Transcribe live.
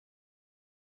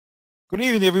Good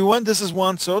evening, everyone. This is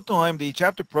Juan Soto. I'm the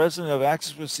chapter president of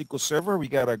Access with SQL Server. We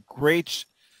got a great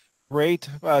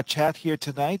chat here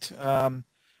tonight. We're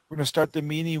going to start the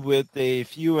meeting with a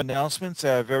few announcements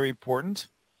that are very important,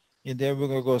 and then we're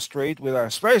going to go straight with our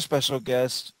very special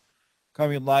guest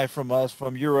coming live from us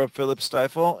from Europe, Philipp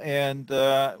Steifel, and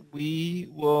we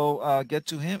will get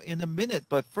to him in a minute.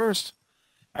 But first,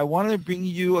 I want to bring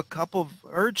you a couple of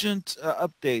urgent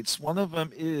updates. One of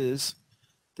them is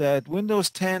that Windows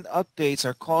 10 updates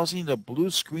are causing the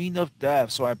blue screen of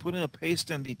death. So I put in a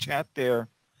paste in the chat there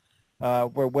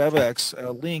where WebEx,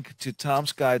 a link to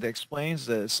Tom's guide that explains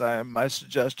this. My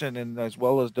suggestion, and as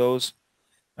well as those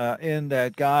in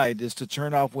that guide, is to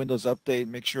turn off Windows Update,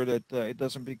 make sure that it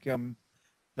doesn't become,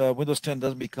 Windows 10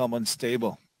 doesn't become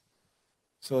unstable.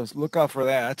 So look out for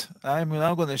that. I'm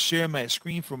now going to share my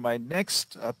screen for my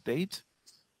next update.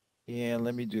 And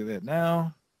let me do that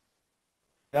now.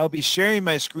 I'll be sharing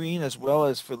my screen as well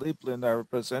as Philipp, our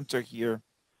presenter here,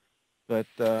 but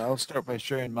I'll start by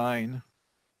sharing mine.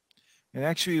 And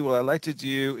actually, what I like to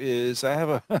do is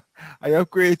I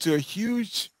upgraded to a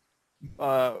huge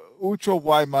ultra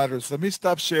wide monitor. So let me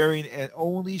stop sharing and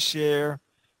only share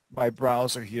my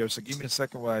browser here. So give me a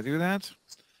second while I do that.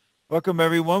 Welcome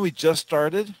everyone. We just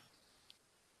started.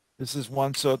 This is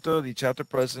Juan Soto, the chapter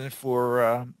president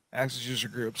for Access User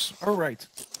Groups. All right.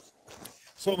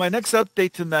 So my next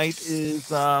update tonight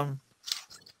is,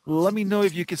 let me know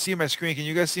if you can see my screen. Can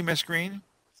you guys see my screen?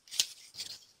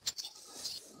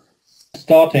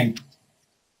 Starting.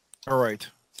 All right.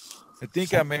 I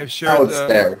think I may have shared. It's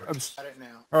there.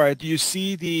 All right. Do you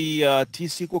see the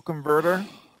T-SQL converter?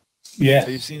 Yeah. Have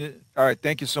you seen it? All right.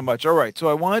 Thank you so much. All right. So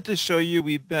I wanted to show you,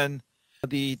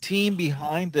 the team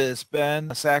behind this, Ben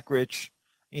Sackrich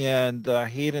and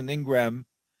Hayden Ingram,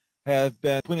 have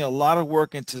been putting a lot of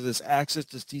work into this Access,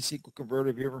 this T-SQL converter.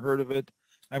 Have you ever heard of it?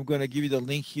 I'm going to give you the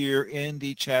link here in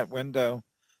the chat window.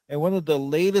 And one of the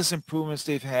latest improvements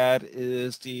they've had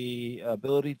is the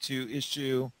ability to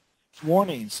issue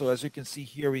warnings. So as you can see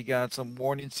here, we got some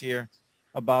warnings here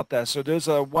about that. So there's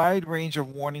a wide range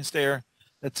of warnings there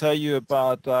that tell you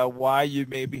about why you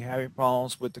may be having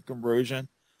problems with the conversion.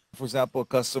 For example, a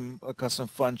custom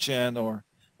function or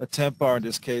a temp bar in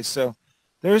this case. So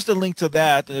there's the link to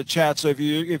that in the chat. So if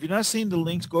you're not seeing the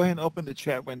links, go ahead and open the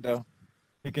chat window.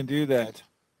 You can do that.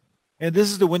 And this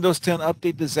is the Windows 10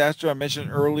 update disaster I mentioned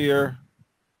earlier,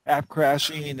 app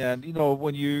crashing. And, you know,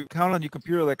 when you count on your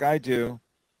computer like I do,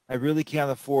 I really can't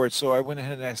afford. So I went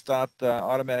ahead and I stopped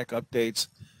automatic updates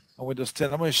on Windows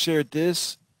 10. I'm going to share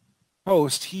this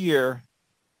post here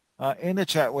in the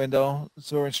chat window.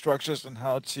 So instructions on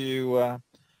how to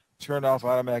turn off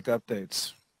automatic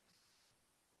updates.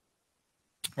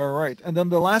 All right, and then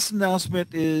the last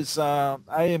announcement is I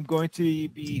am going to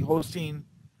be hosting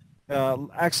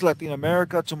Access Latin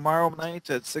America tomorrow night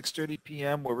at 6:30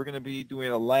 p.m. where we're going to be doing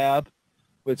a lab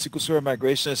with SQL Server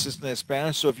Migration Assistant in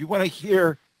Spanish. So if you want to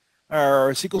hear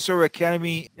our SQL Server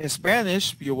Academy in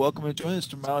Spanish, you're welcome to join us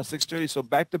tomorrow at 6:30. So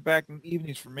back-to-back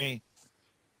evenings for me.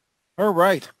 All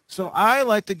right, so I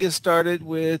like to get started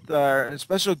with our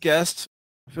special guest,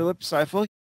 Philipp Steifel.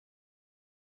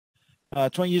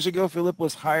 20 years ago, Philipp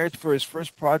was hired for his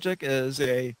first project as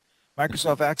a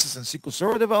Microsoft Access and SQL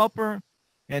Server developer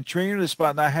and trainer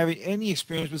despite not having any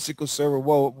experience with SQL Server.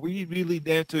 Well, we really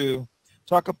need to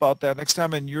talk about that next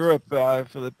time in Europe,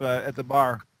 Philipp, at the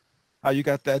bar, how you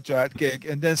got that job gig.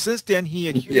 And then since then, he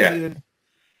accumulated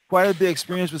quite a bit of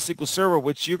experience with SQL Server,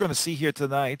 which you're going to see here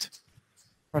tonight,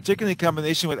 particularly in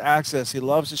combination with Access. He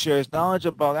loves to share his knowledge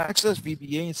about Access,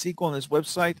 VBA, and SQL on his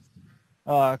website,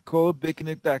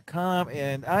 codebignick.com,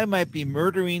 and I might be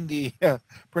murdering the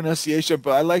pronunciation,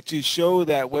 but I like to show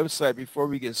that website before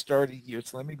we get started here.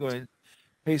 So let me go ahead and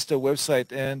paste the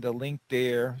website and the link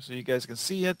there so you guys can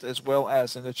see it as well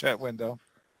as in the chat window.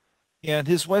 And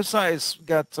his website has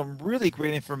got some really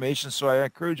great information, so I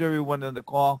encourage everyone on the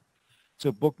call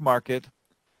to bookmark it.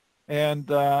 And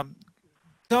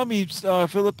tell me,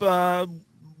 Philipp, well,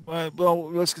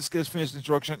 let's just get finished the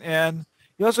introduction. And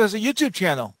he also has a YouTube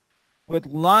channel with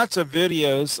lots of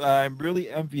videos. I'm really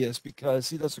envious because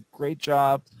he does a great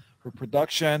job for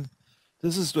production.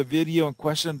 This is the video in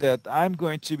question that I'm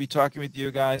going to be talking with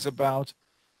you guys about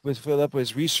with Philipp,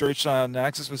 his research on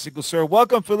Access with SQL Server.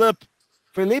 Welcome, Philipp.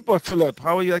 Philipp or Philipp?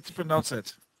 How would you like to pronounce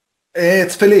it?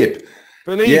 It's Philipp.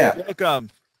 Philipp, yeah. Welcome.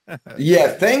 Yeah,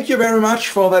 thank you very much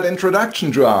for that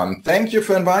introduction, Joan. Thank you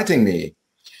for inviting me.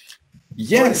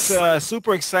 Yes. Well, it's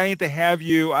super exciting to have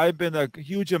you. I've been a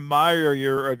huge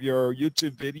admirer of your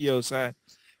YouTube videos.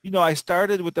 You know, I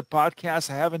started with the podcast.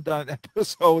 I haven't done an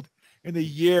episode in a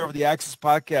year of the Access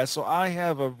podcast, so I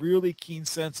have a really keen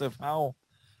sense of how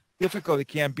difficult it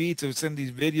can be to send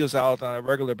these videos out on a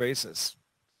regular basis.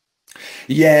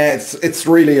 Yeah, it's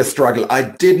really a struggle. I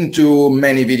didn't do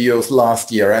many videos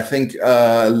last year. I think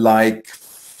like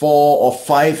 4 or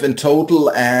 5 in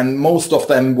total, and most of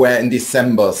them were in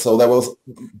December. So there was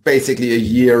basically a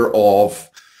year of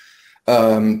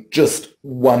just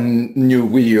one new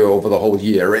video over the whole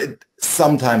year. It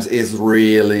sometimes is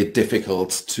really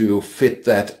difficult to fit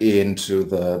that into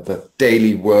the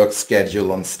daily work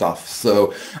schedule and stuff.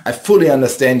 So I fully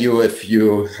understand you if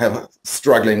you have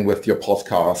struggling with your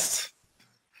podcast.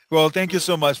 Well, thank you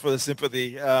so much for the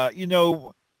sympathy.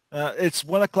 It's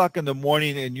 1 o'clock in the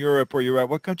morning in Europe where you're at.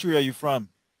 What country are you from?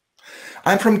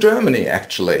 I'm from Germany,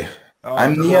 actually. Oh,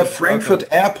 I'm near cool. Frankfurt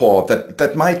Okay. Airport.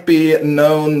 That might be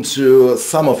known to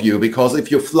some of you, because if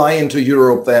you fly into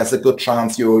Europe, there's a good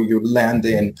chance you land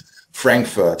in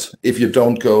Frankfurt. If you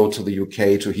don't go to the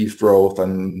UK, to Heathrow,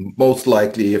 then most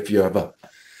likely if you have a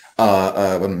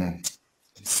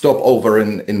stopover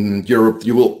in Europe,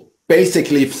 you will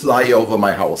basically fly over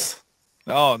my house.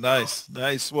 Oh, nice,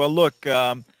 nice. Well, look,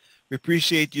 we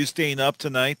appreciate you staying up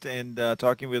tonight and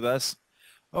talking with us.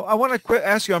 Oh, I want to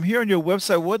ask you, I'm here on your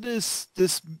website. What is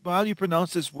this? How do you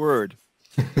pronounce this word?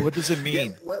 What does it Yeah,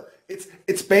 mean? well,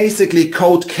 it's basically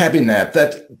code cabinet.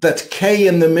 That K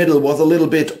in the middle was a little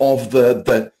bit of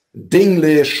the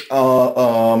Dinglish.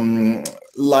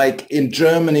 Like in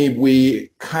Germany, we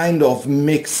kind of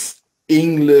mix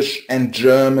English and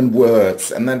German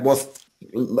words, and that was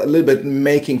a little bit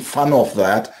making fun of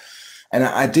that. And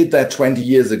I did that 20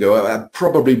 years ago. I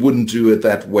probably wouldn't do it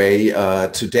that way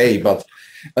today, but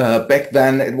back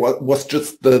then it was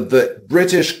just the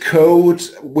British code,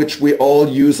 which we all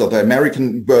use, or the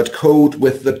American word code,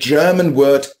 with the German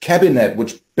word cabinet,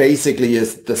 which basically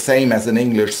is the same as in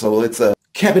English. So it's a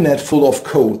cabinet full of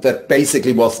code. That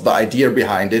basically was the idea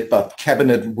behind it, but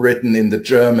cabinet written in the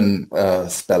German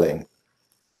spelling.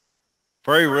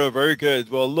 Very real, very good.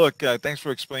 Well, look, thanks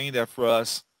for explaining that for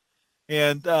us.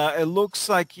 And it looks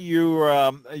like you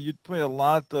put a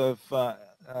lot of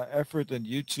effort in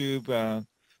YouTube.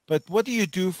 But what do you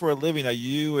do for a living? Are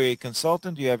you a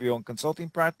consultant? Do you have your own consulting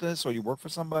practice, or you work for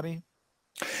somebody?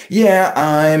 Yeah,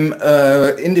 I'm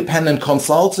an independent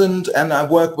consultant, and I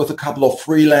work with a couple of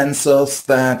freelancers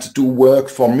that do work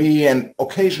for me, and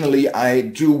occasionally I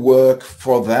do work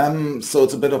for them. So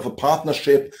it's a bit of a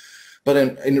partnership. But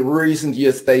in recent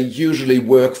years, they usually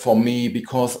work for me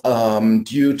because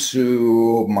due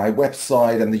to my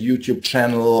website and the YouTube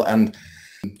channel and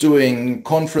doing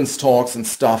conference talks and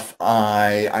stuff,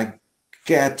 I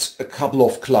get a couple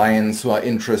of clients who are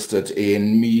interested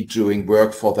in me doing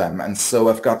work for them. And so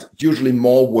I've got usually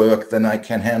more work than I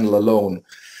can handle alone.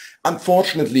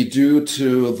 Unfortunately, due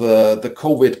to the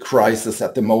COVID crisis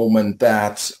at the moment,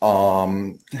 that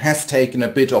has taken a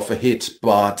bit of a hit,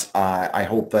 but I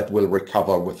hope that will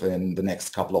recover within the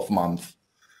next couple of months.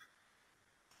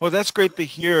 Well, that's great to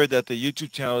hear that the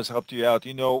YouTube channel has helped you out.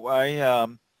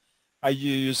 I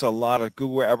use a lot of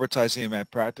Google advertising in my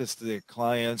practice to the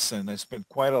clients, and I spend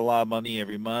quite a lot of money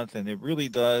every month, and it really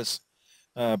does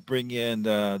bring in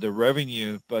the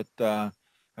revenue. But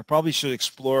I probably should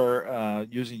explore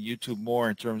using YouTube more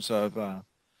in terms of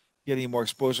getting more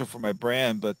exposure for my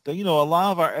brand. But a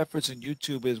lot of our efforts in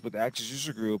YouTube is with Access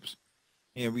User Groups,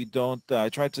 and we don't. I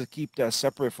try to keep that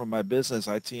separate from my business,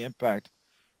 IT Impact,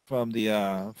 from the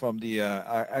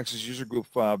Access User Group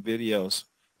videos,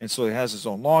 and so it has its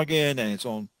own login and its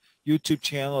own YouTube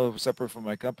channel separate from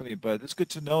my company. But it's good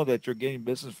to know that you're getting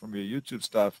business from your YouTube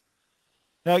stuff.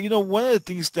 Now, one of the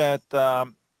things that,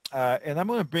 and I'm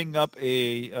going to bring up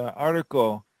a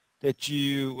article that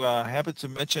you happened to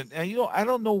mention, and I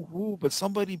don't know who, but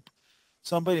somebody,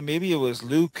 maybe it was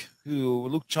Luke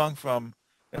Chung from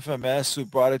FMS, who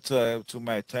brought it to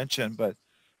my attention. But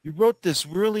you wrote this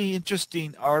really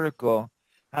interesting article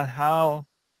on how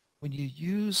when you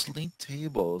use linked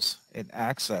tables in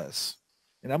Access,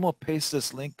 and I'm going to paste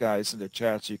this link, guys, in the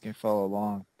chat so you can follow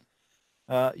along.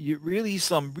 You really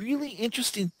some really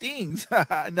interesting things.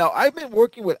 Now, I've been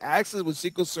working with Access with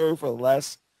SQL Server for the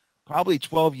last probably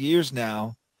 12 years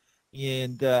now,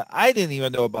 and I didn't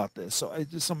even know about this. So I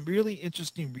did some really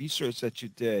interesting research that you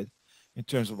did in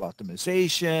terms of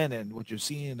optimization and what you're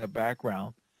seeing in the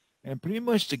background. And pretty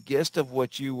much the gist of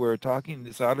what you were talking in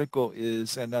this article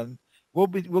is, and then we'll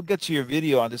get to your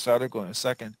video on this article in a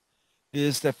second,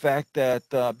 is the fact that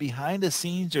behind the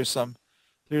scenes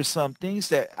there's some things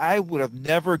that I would have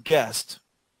never guessed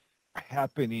are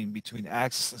happening between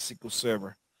Access and SQL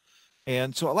Server.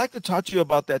 And so I'd like to talk to you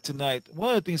about that tonight. One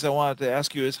of the things I wanted to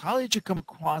ask you is, how did you come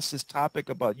across this topic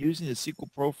about using the SQL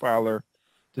Profiler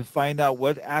to find out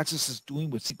what Access is doing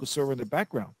with SQL Server in the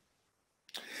background?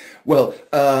 Well,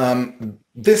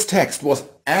 this text was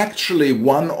actually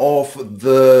one of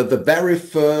the very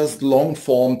first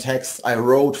long-form texts I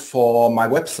wrote for my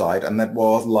website, and that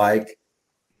was like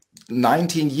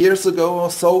 19 years ago or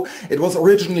so. It was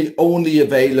originally only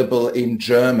available in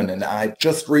German, and I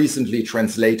just recently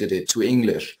translated it to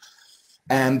English.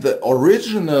 And the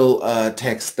original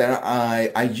text there,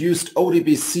 I used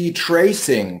ODBC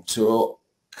tracing to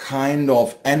kind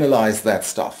of analyze that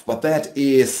stuff. But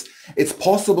it's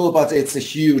possible, but it's a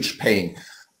huge pain.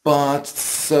 But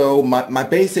so my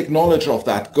basic knowledge of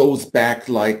that goes back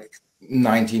like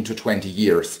 19 to 20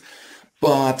 years.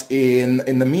 But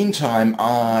in the meantime,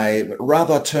 I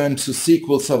rather turned to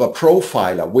SQL Server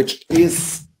Profiler, which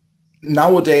is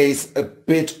nowadays a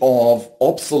bit of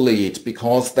obsolete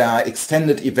because there are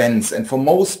extended events, and for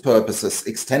most purposes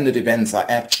extended events are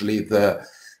actually the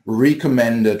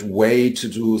recommended way to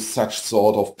do such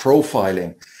sort of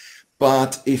profiling.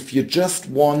 But if you just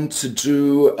want to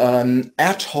do an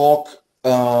ad hoc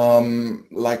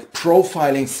like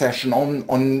profiling session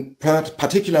on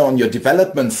particularly on your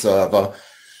development server,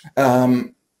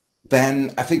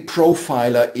 then I think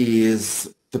Profiler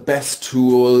is the best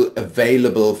tool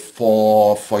available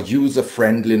for user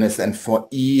friendliness and for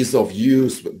ease of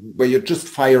use, where you just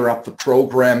fire up the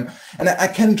program. And I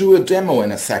can do a demo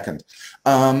in a second.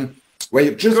 Where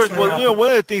you just well, one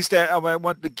of the things that I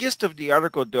want, the gist of the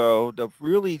article, though, the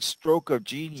really stroke of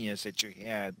genius that you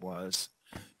had was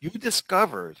you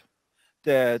discovered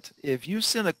that if you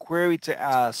send a query to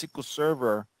SQL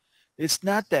Server, it's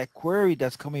not that query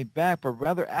that's coming back, but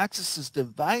rather Access is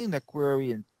dividing the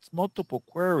query in multiple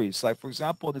queries. Like, for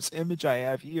example, this image I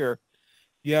have here,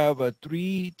 you have a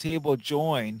 3-table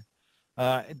join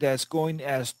that's going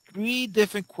as 3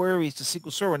 different queries to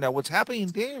SQL Server. Now, what's happening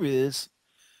there is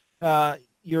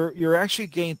you're actually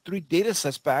getting 3 data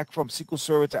sets back from SQL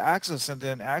Server to Access, and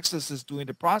then Access is doing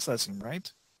the processing,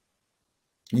 right?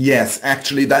 Yes,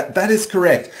 actually, that is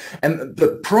correct. And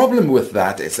the problem with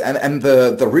that is, and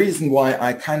the reason why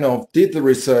I kind of did the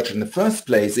research in the first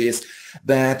place is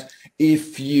that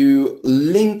if you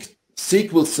link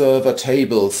SQL Server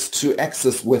tables to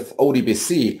Access with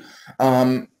ODBC,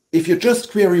 if you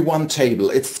just query one table,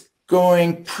 it's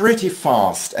going pretty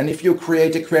fast. And if you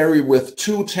create a query with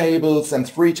 2 tables and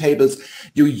 3 tables,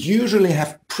 you usually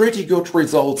have pretty good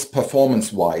results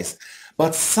performance-wise.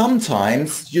 But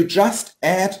sometimes you just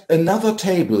add another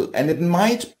table, and it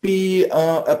might be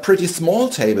a pretty small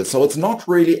table. So it's not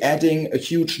really adding a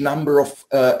huge number of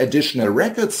additional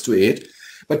records to it,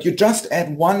 but you just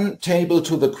add one table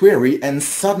to the query, and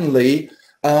suddenly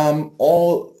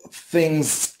all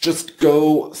things just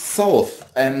go south,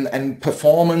 and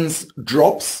performance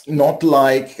drops, not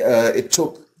like it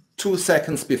took 2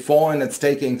 seconds before and it's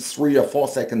taking 3 or 4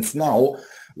 seconds now,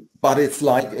 but it's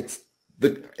like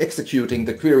executing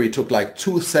the query took like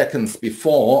 2 seconds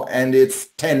before and it's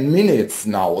 10 minutes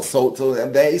now. So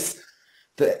there is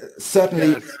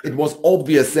certainly, yes, it was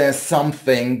obvious there's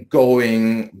something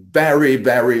going very,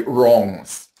 very wrong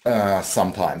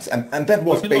sometimes, and that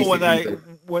was basically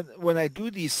when I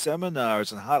do these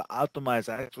seminars on how to optimize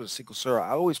Access SQL Server,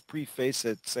 I always preface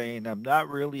it saying I'm not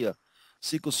really a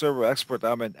SQL Server expert.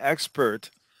 I'm an expert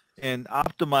in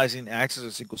optimizing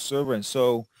Access to SQL Server, and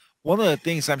so one of the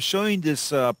things I'm showing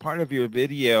this part of your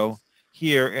video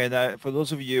here, and for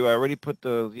those of you, I already put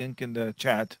the link in the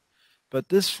chat. But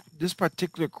this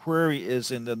particular query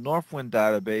is in the Northwind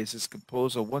database. It's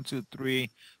composed of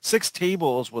 6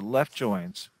 tables with left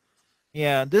joins.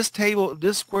 And this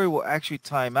query will actually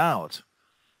time out.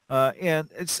 And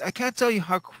I can't tell you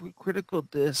how critical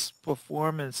this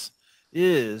performance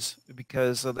is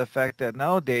because of the fact that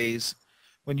nowadays,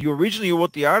 when you originally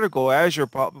wrote the article, Azure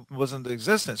wasn't in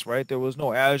existence, right? There was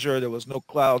no Azure, there was no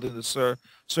cloud in the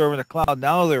server in the cloud.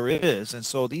 Now there is, and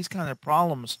so these kind of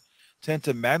problems tend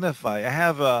to magnify. I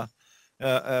have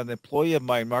an employee of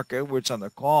mine, Mark Edwards, on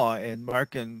the call, and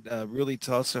Mark can really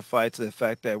testify to the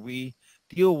fact that we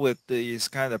deal with these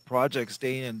kind of projects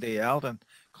day in and day out, and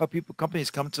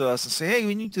companies come to us and say, hey,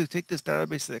 we need to take this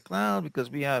database to the cloud because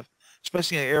we have,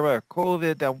 especially in the era of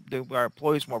COVID, that our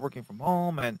employees are working from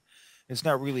home and it's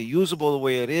not really usable the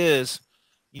way it is.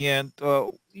 And,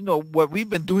 what we've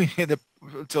been doing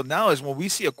until now is when we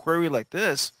see a query like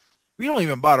this, we don't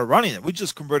even bother running it. We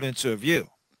just convert it into a view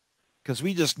because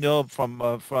we just know from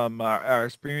our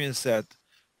experience that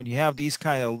when you have these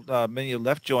kind of many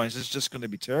left joins, it's just going to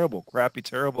be terrible,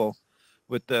 terrible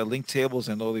with the linked tables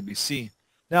and ODBC.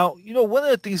 Now, one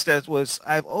of the things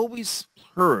I've always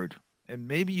heard, and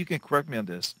maybe you can correct me on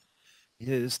this,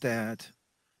 is that,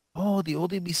 oh, the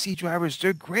ODBC drivers,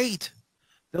 they're great.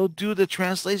 They'll do the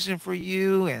translation for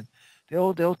you, and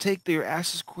they'll take their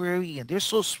Access query, and they're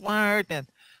so smart, and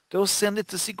they'll send it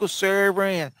to SQL Server,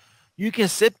 and you can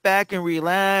sit back and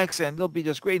relax, and they'll be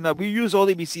just great. Now we use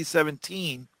ODBC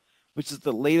 17, which is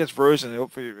the latest version.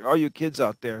 For all you kids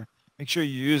out there, make sure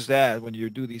you use that when you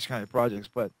do these kind of projects.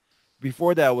 But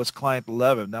before that was Client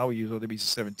 11. Now we use ODBC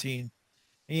 17.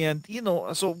 And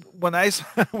so when I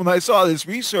when I saw this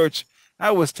research,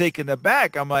 I was taken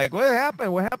aback. I'm like, what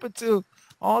happened? What happened to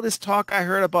all this talk I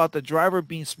heard about the driver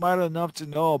being smart enough to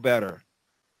know better?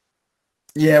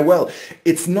 Yeah, well,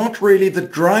 it's not really the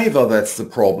driver that's the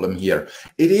problem here.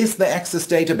 It is the Access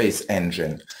database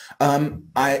engine.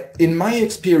 In my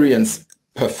experience,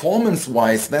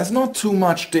 performance-wise, there's not too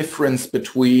much difference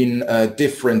between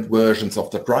different versions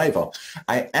of the driver.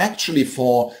 I actually,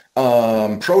 for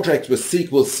projects with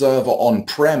SQL Server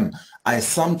on-prem, I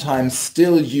sometimes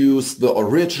still use the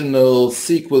original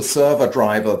SQL Server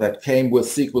driver that came with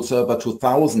SQL Server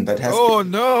 2000 that has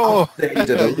been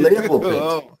updated a little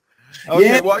bit. Okay,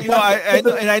 Yeah, well,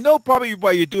 I know probably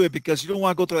why you do it, because you don't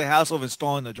want to go through the hassle of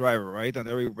installing the driver, right, on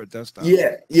every desktop.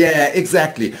 yeah,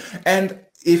 exactly. And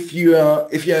if you're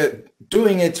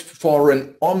doing it for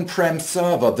an on-prem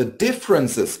server, the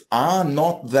differences are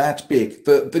not that big.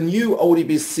 The new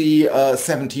ODBC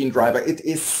 17 driver, it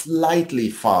is slightly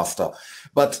faster,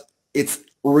 but it's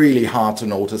really hard to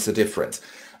notice a difference.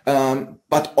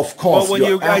 But of course,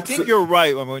 well, I think you're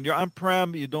right. I mean, when you're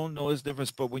on-prem, you don't notice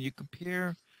difference, but when you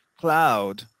compare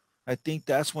cloud, I think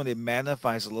that's when it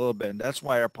magnifies a little bit, and that's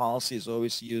why our policy is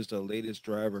always to use the latest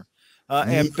driver.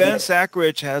 And Ben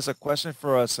Sackrich has a question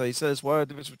for us. He says, what are the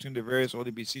difference between the various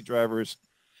ODBC drivers?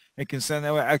 And can send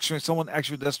someone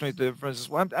actually estimate the differences.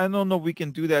 Well, I don't know if we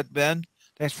can do that, Ben.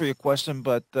 Thanks for your question,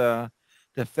 but the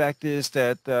fact is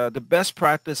that the best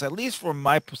practice, at least from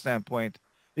my standpoint,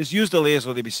 is use the latest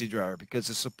ODBC driver, because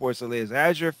it supports the latest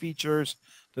Azure features,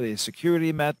 the latest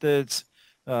security methods.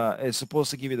 It's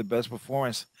supposed to give you the best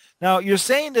performance. Now, you're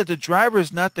saying that the driver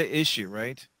is not the issue,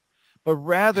 right? But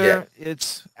rather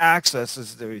it's access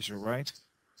is the issue, right?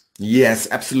 Yes,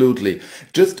 absolutely.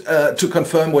 Just to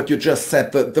confirm what you just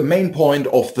said, the main point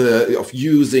of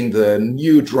using the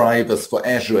new drivers for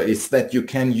Azure is that you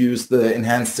can use the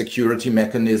enhanced security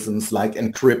mechanisms like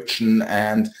encryption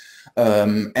and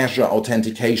Azure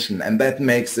authentication, and that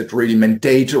makes it really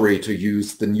mandatory to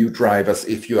use the new drivers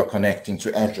if you are connecting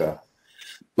to Azure.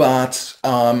 But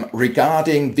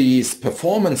regarding these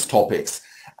performance topics,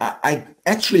 I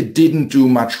actually didn't do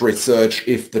much research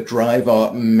if the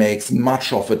driver makes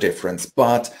much of a difference,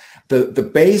 but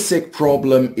the basic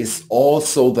problem is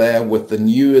also there with the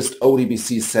newest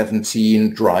ODBC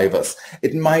 17 drivers.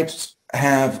 It might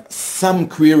have some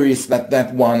queries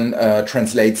that one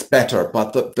translates better,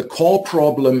 but the core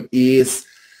problem is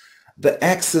the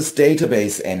Access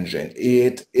database engine.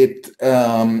 It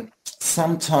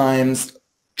sometimes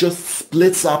just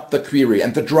splits up the query,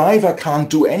 and the driver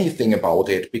can't do anything about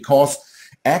it because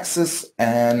Access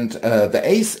and the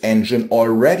ACE engine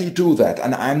already do that,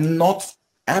 and I'm not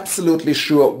absolutely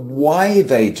sure why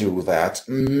they do that.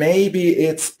 Maybe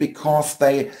it's because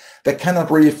they cannot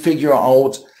really figure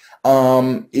out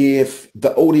if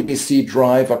the ODBC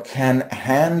driver can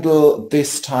handle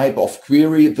this type of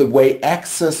query the way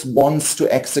Access wants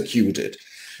to execute it.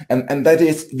 And that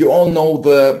is, you all know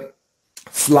the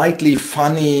slightly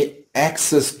funny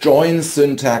Access join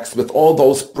syntax with all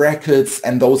those brackets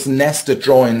and those nested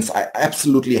joins. I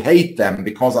absolutely hate them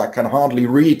because I can hardly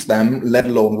read them, let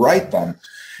alone write them.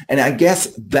 And I guess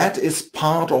that is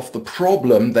part of the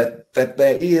problem, that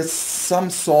there is some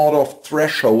sort of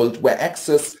threshold where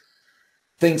Access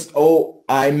thinks, oh,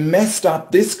 I messed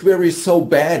up this query so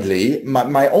badly,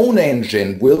 my own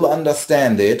engine will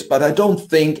understand it, but I don't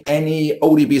think any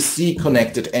ODBC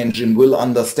connected engine will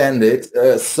understand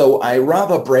it. So I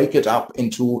rather break it up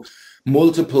into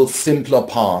multiple simpler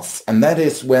paths. And that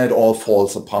is where it all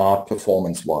falls apart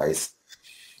performance-wise.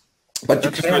 But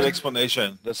that's a good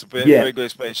explanation. That's a very good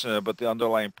explanation about the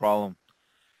underlying problem.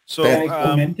 So,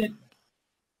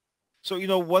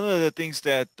 so one of the things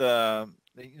that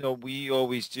we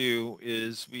always do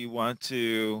is we want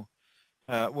to,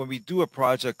 when we do a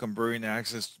project converting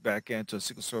Access backend to a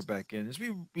SQL Server backend, is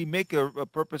we make a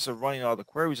purpose of running all the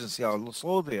queries and see how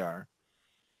slow they are.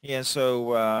 And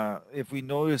so if we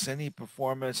notice any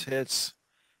performance hits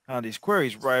on these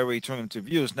queries, right away turn them to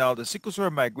views. Now, the SQL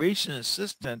Server Migration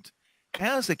Assistant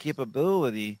has the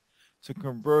capability to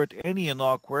convert any and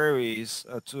all queries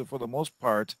for the most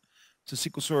part, to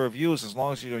SQL Server views, as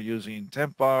long as you're using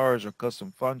temp bars or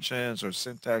custom functions or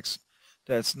syntax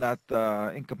that's not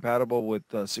incompatible with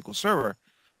SQL Server.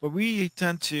 But we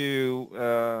tend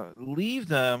to leave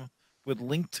them with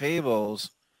linked tables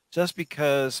just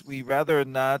because we rather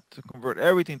not to convert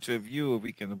everything to a view if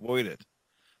we can avoid it.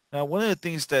 Now, one of the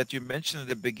things that you mentioned at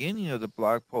the beginning of the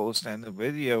blog post and the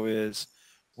video is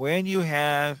when you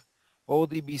have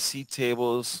ODBC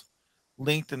tables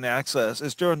linked and accessed,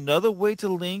 is there another way to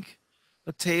link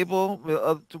a table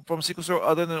from SQL Server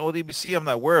other than ODBC? I'm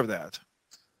not aware of that.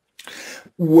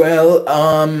 Well,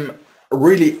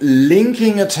 really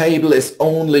linking a table is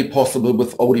only possible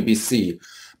with ODBC.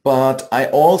 But I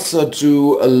also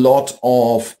do a lot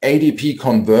of ADP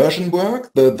conversion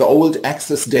work, the old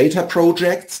Access data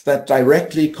projects that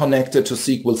directly connected to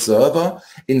SQL Server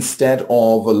instead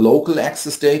of a local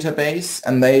Access database.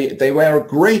 And they were a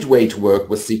great way to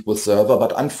work with SQL Server,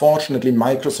 but unfortunately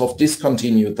Microsoft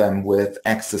discontinued them with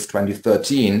Access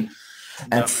 2013.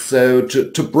 And so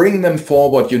to bring them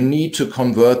forward, you need to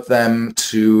convert them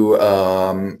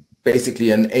to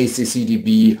basically an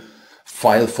ACCDB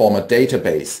file format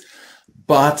database.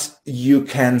 But you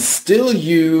can still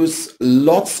use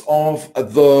lots of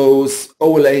those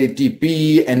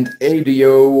OLADB and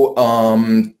ADO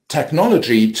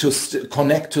technology to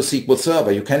connect to SQL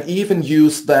Server. You can even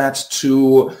use that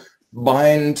to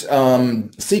bind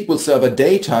SQL Server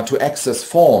data to Access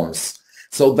forms.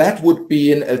 So that would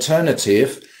be an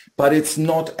alternative, but it's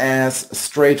not as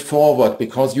straightforward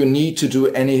because you need to do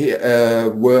any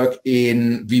work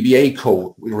in VBA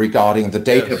code regarding the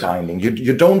data binding.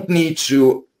 You don't need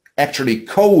to actually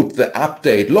code the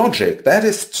update logic. That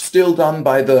is still done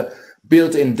by the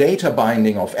built-in data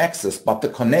binding of Access, but the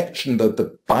connection,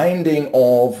 the binding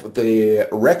of the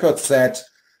record set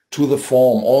to the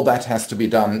form, all that has to be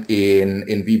done in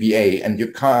VBA, and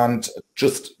you can't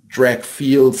just drag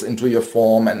fields into your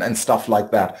form and stuff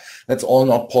like that. That's all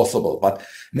not possible. But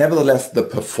nevertheless, the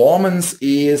performance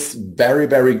is very,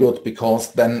 very good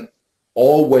because then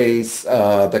always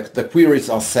the queries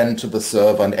are sent to the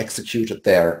server and executed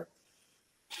there.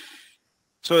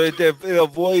 So it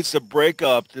avoids the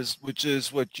breakup, which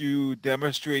is what you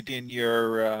demonstrate in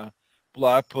your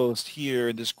blog post here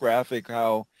in this graphic,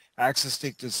 how Access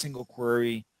takes a single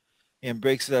query and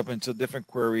breaks it up into different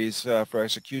queries for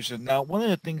execution. Now, one of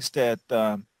the things that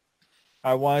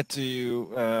I wanted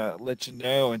to let you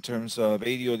know in terms of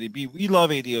ADODB, we love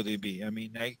ADODB. I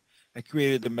mean, I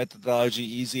created the methodology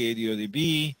Easy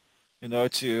ADODB,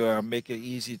 to make it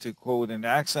easy to code and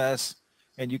access.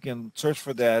 And you can search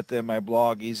for that in my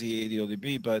blog, Easy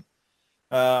ADODB. But,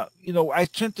 I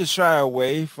tend to shy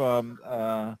away from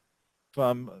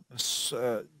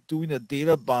doing a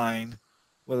data bind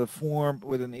with a form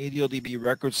with an ADODB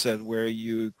record set where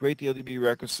you create the ADODB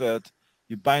record set,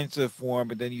 you bind to the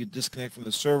form, and then you disconnect from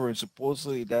the server, and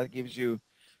supposedly that gives you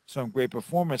some great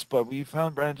performance. But we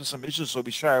ran into some issues, so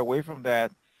we shy away from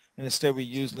that, and instead we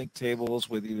use link tables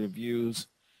with either views,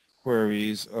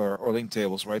 queries, or link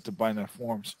tables, right, to bind our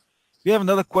forms. We have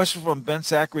another question from Ben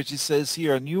Sackridge. He says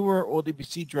here, a newer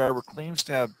ODBC driver claims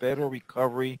to have better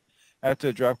recovery after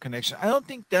a drop connection. I don't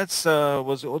think that's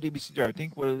was the ODBC driver. I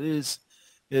think what it is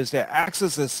that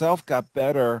Access itself got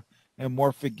better and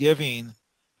more forgiving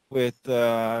with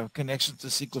connections to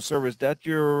SQL Server. Is that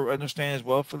your understanding as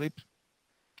well, Philipp?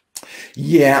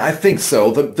 Yeah, I think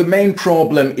so. The main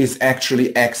problem is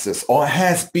actually Access, or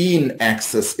has been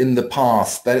Access in the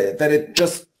past, that it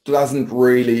just doesn't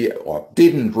really or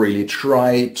didn't really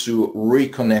try to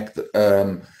reconnect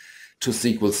to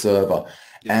SQL Server.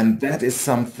 And that is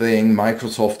something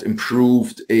Microsoft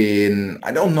improved in,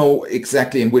 I don't know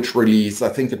exactly in which release, I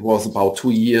think it was about 2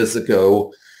 years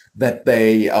ago, that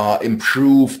they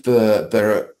improved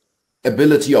the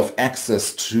ability of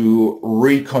Access to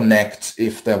reconnect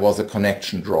if there was a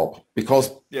connection drop. Because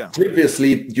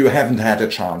previously you haven't had a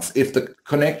chance. If the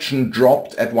connection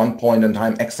dropped at one point in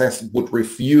time, Access would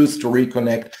refuse to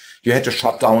reconnect. You had to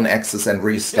shut down Access and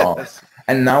restart. Yes.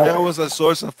 And now that was a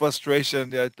source of frustration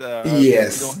that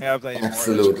yes, you don't have that anymore.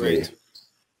 absolutely.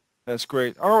 That's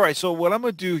great. All right. So what I'm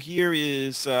going to do here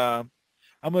is I'm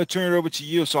going to turn it over to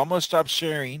you. So I'm going to stop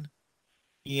sharing.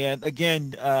 And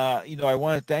again, I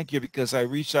want to thank you because I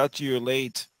reached out to you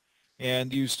late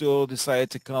and you still decided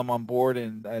to come on board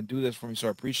and do this for me. So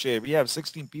I appreciate it. We have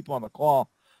 16 people on the call.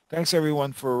 Thanks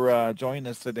everyone for joining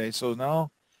us today. So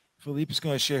now Philipp is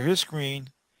going to share his screen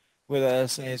with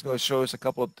us, and he's going to show us a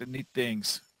couple of neat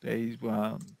things that he's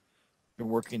been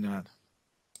working on.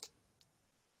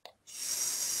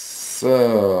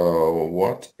 So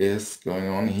what is going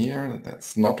on here?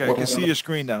 That's not okay. What I can see your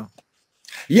screen now.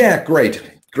 Yeah, great.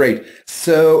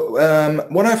 So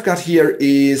what I've got here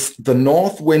is the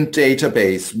Northwind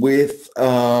database with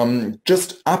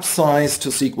just upsized to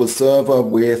SQL Server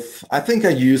with, I think I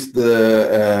used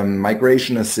the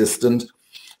migration assistant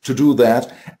to do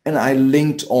that. And I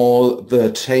linked all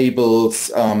the tables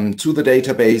to the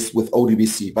database with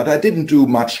ODBC, but I didn't do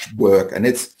much work. And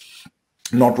it's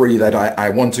not really that I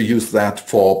want to use that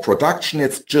for production.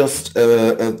 It's just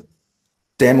a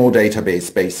demo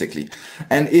database, basically.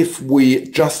 And if we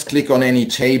just click on any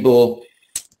table,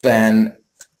 then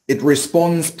it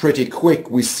responds pretty quick.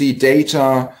 We see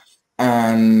data,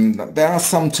 and there are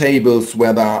some tables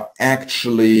where there are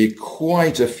actually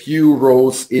quite a few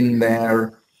rows in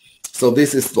there. So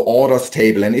this is the orders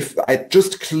table. And if I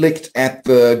just clicked at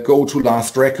the go to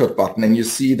last record button, and you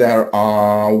see there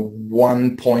are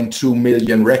 1.2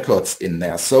 million records in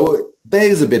there. So there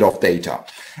is a bit of data.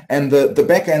 And the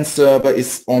backend server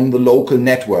is on the local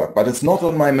network, but it's not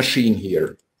on my machine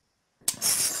here.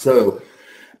 So,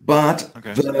 but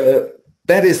okay.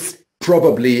 that is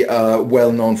probably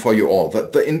well known for you all.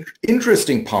 The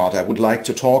interesting part I would like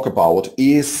to talk about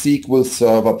is SQL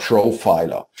Server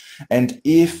Profiler. And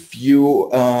if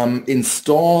you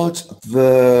installed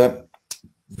the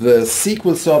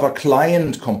SQL Server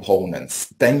client components,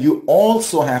 then you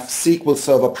also have SQL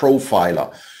Server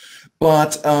Profiler.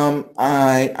 But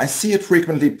I see it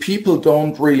frequently. People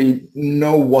don't really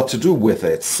know what to do with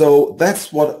it. So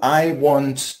that's what I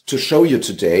want to show you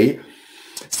today.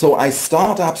 So I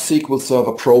start up SQL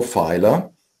Server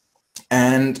Profiler,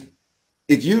 and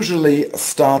it usually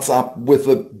starts up with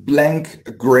a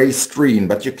blank gray screen,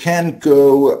 but you can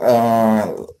go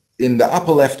in the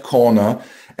upper left corner,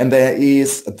 and there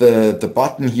is the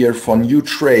button here for new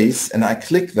trace, and I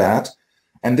click that.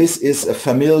 And this is a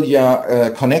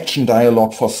familiar connection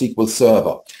dialog for SQL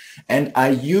Server. And I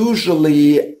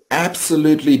usually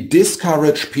absolutely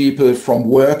discourage people from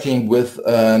working with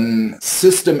a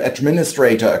system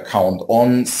administrator account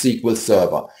on SQL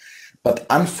Server. But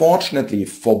unfortunately,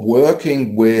 for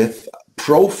working with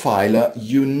Profiler,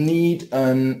 you need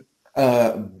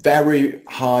a very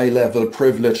high-level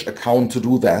privileged account to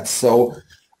do that. So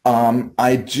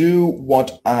I do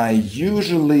what I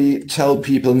usually tell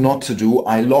people not to do.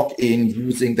 I log in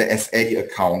using the SA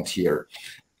account here.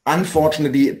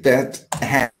 Unfortunately, that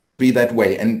has to be that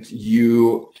way. And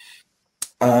you...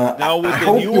 now with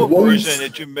the newer version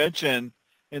that you mentioned,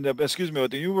 with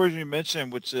the new version you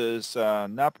mentioned, which is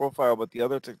not Profile, but the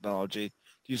other technology,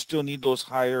 do you still need those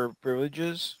higher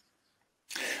privileges?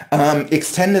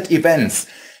 Extended events.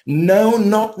 No,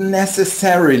 not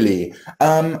necessarily.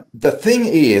 The thing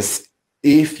is,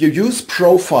 if you use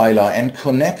Profiler and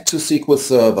connect to SQL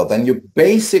Server, then you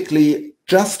basically,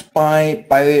 just by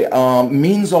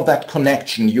means of that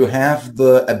connection, you have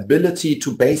the ability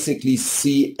to basically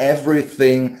see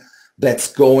everything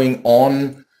that's going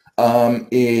on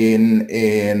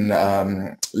in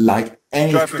like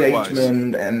any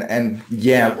statement and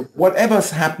whatever's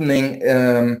happening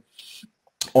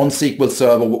on SQL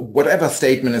Server, whatever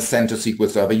statement is sent to SQL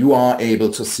Server, you are able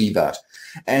to see that.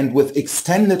 And with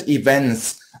extended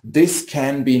events, this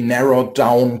can be narrowed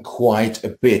down quite a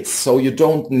bit. So you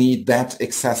don't need that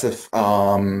excessive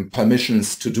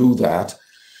permissions to do that.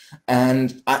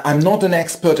 And I'm not an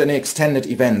expert in extended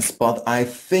events, but I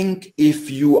think if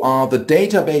you are the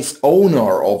database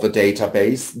owner of a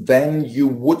database, then you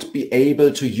would be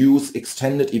able to use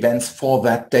extended events for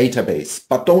that database.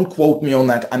 But don't quote me on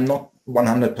that. I'm not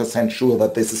 100% sure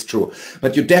that this is true,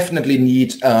 but you definitely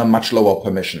need much lower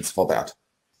permissions for that.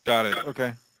 Got it.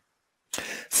 Okay.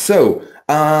 So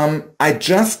I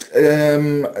just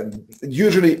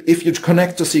usually, if you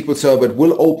connect to SQL Server, it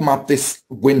will open up this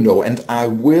window, and I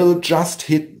will just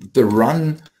hit the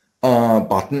run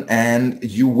button, and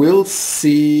you will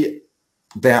see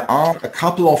there are a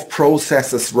couple of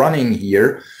processes running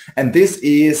here, and it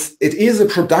is a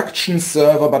production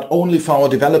server, but only for our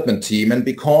development team. And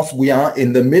because we are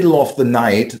in the middle of the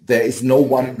night, there is no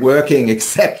one working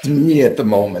except me at the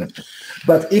moment.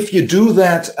 But if you do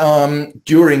that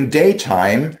during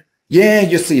daytime,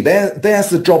 you see there's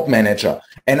the job manager,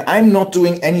 and I'm not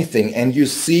doing anything, and you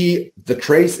see the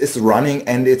trace is running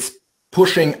and it's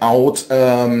pushing out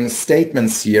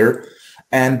statements here.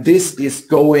 And this is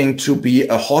going to be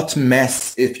a hot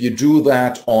mess if you do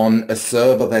that on a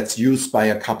server that's used by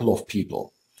a couple of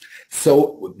people.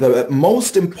 So the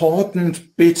most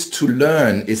important bit to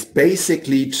learn is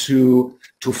basically to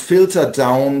filter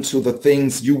down to the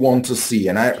things you want to see.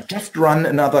 And I just run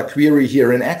another query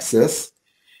here in Access.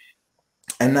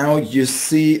 And now you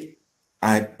see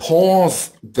I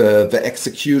pause the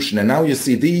execution. And now you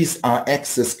see these are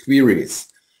Access queries.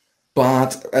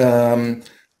 But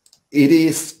it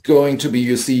is going to be,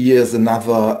 you see here's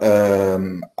another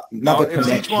connection. Is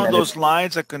each one of those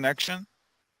lines a connection?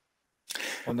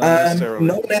 Or not necessarily?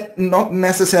 No, not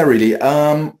necessarily.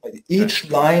 Each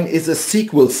line is a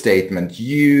SQL statement.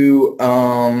 You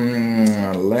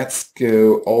let's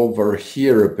go over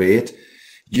here a bit.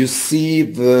 You see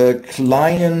the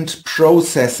client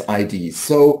process ID.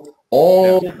 So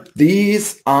all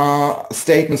these are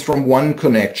statements from one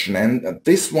connection, and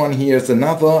this one here is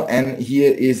another, and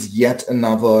here is yet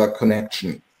another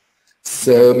connection.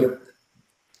 So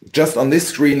just on this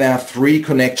screen, there are 3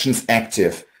 connections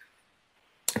active.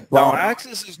 Now,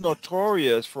 Access is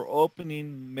notorious for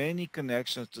opening many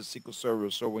connections to SQL Server.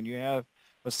 So when you have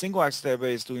a single Access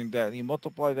database doing that, you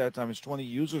multiply that times 20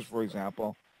 users, for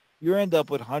example, you end up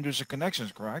with hundreds of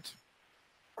connections, correct?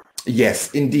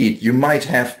 Yes, indeed. You might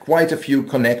have quite a few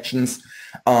connections.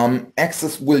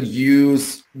 Access will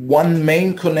use one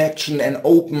main connection and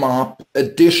open up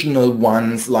additional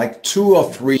ones, like 2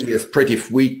 or 3 is pretty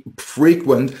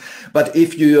frequent. But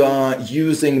if you are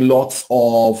using lots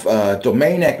of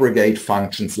domain aggregate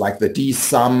functions like the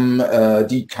dsum,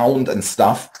 dcount and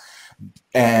stuff,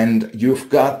 and you've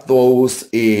got those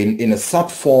in a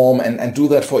subform and do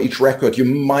that for each record, you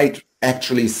might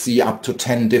actually see up to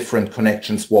 10 different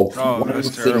connections for one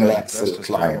single Access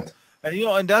client. And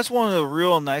and that's one of the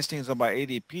real nice things about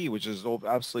ADP, which is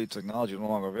obsolete technology, no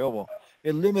longer available.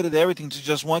 It limited everything to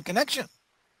just one connection.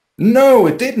 No,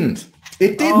 it didn't.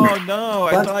 It didn't. Oh no,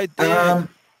 I thought it did.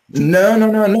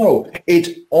 No.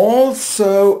 It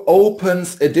also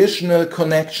opens additional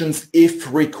connections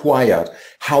if required.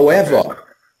 However,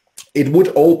 it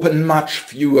would open much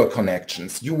fewer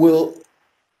connections. You will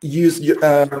use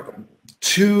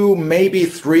 2, maybe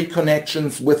 3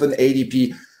 connections with an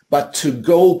ADP, but to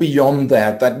go beyond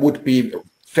that, that would be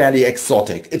fairly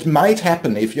exotic. It might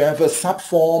happen if you have a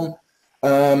subform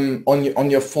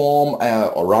on your form,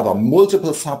 or rather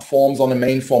multiple subforms on a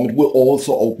main form. It will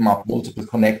also open up multiple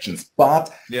connections,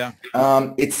 but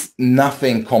it's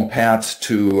nothing compared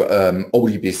to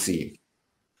ODBC.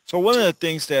 So one of the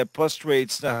things that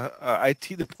frustrates the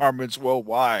IT departments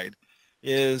worldwide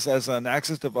is, as an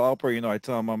Access developer, I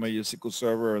tell them I'm going to use SQL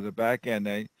Server or the back end,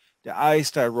 the eyes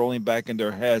start rolling back in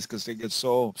their heads because they get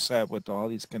so upset with all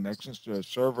these connections to a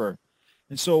server.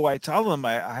 And so I tell them,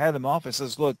 I had them off, I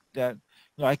says, look, that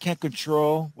I can't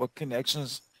control what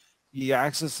connections the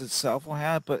Access itself will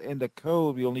have, but in the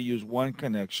code, we only use one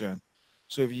connection.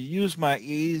 So if you use my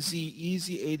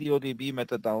easy ADODB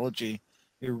methodology,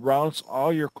 it routes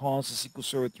all your calls to SQL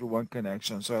Server through one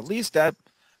connection. So at least that,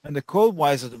 and the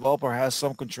code-wise, the developer has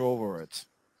some control over it.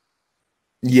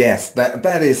 Yes,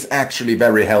 that is actually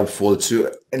very helpful to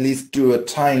at least do a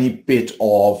tiny bit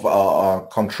of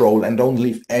control and don't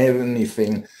leave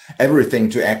everything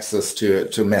to Access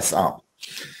to mess up.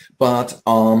 But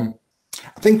I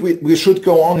think we should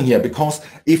go on here, because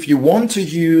if you want to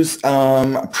use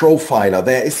Profiler,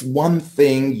 there is one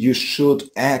thing you should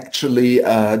actually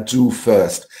do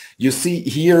first. You see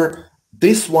here,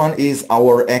 this one is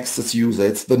our Access user.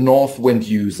 It's the Northwind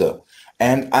user.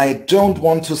 And I don't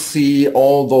want to see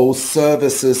all those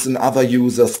services and other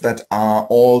users that are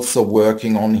also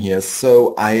working on here.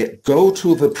 So I go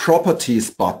to the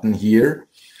Properties button here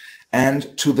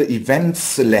and to the Event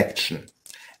selection.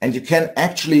 And you can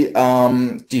actually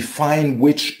define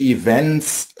which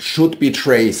events should be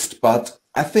traced. But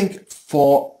I think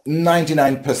for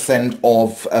 99%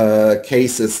 of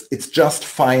cases, it's just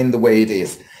fine the way it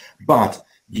is. But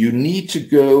you need to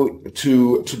go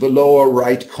to the lower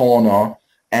right corner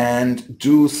and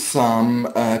do some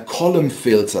column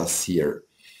filters here.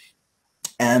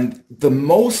 And the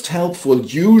most helpful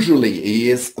usually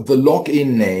is the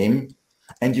login name,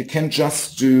 and you can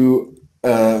just do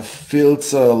a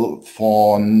filter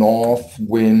for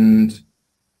Northwind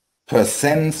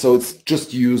 %, so it's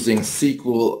just using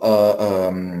SQL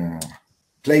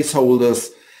placeholders,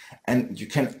 and you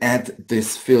can add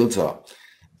this filter.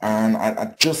 And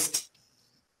I just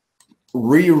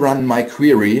rerun my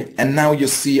query, and now you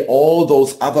see all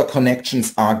those other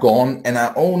connections are gone, and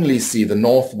I only see the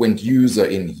Northwind user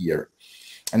in here.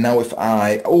 And now if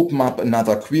I open up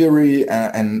another query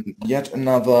and yet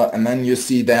another, and then you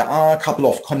see there are a couple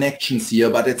of connections here,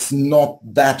 but it's not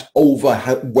that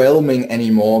overwhelming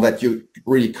anymore that you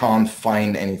really can't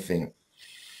find anything.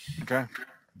 Okay.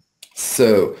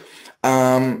 So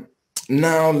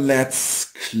now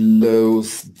let's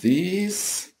close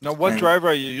these. Now, what driver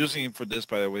are you using for this,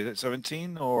 by the way? Is it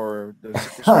 17 or?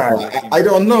 I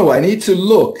don't know. I need to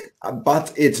look,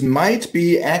 but it might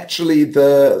be actually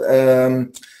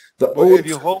the old. If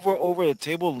you hover over the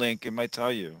table link, it might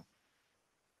tell you.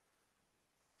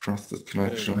 Trusted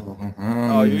connection.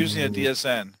 Oh, you're using a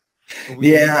DSN.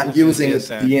 Yeah, using Yeah.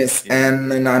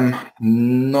 DSN, and I'm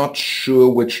not sure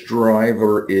which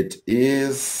driver it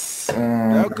is.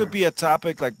 That could be a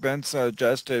topic like Ben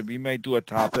suggested. We may do a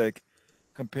topic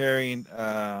comparing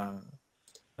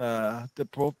the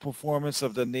performance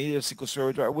of the native SQL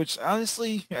Server driver, which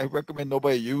honestly I recommend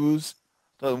nobody use.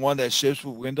 The one that ships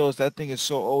with Windows, that thing is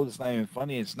so old it's not even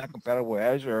funny. It's not compatible with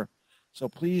Azure. So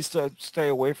please stay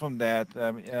away from that.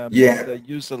 Yeah,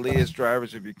 Use the latest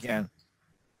drivers if you can.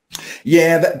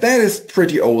 yeah, that is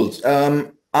pretty old.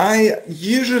 I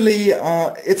usually,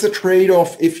 it's a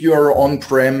trade-off if you're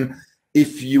on-prem.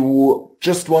 If you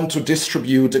just want to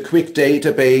distribute a quick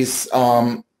database,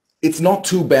 it's not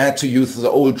too bad to use the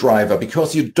old driver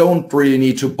because you don't really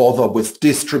need to bother with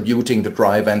distributing the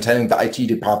driver and telling the IT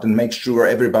department, make sure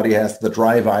everybody has the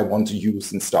driver I want to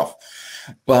use and stuff.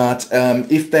 But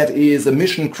if that is a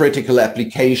mission critical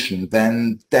application,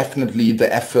 then definitely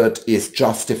the effort is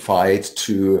justified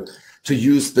to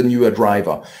use the newer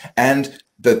driver. And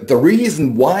the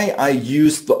reason why I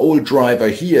use the old driver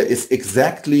here is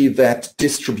exactly that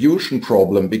distribution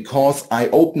problem, because I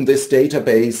open this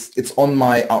database, it's on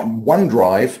my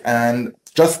OneDrive and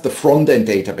just the front-end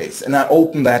database. And I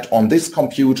open that on this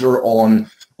computer, on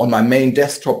my main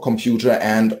desktop computer,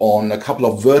 and on a couple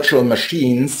of virtual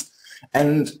machines.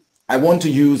 And I want to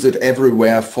use it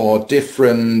everywhere for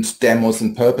different demos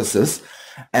and purposes.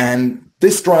 And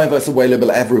this driver is available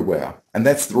everywhere. And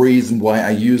that's the reason why I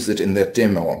use it in that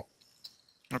demo.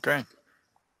 Okay.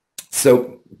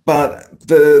 So, but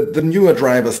the newer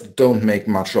drivers don't make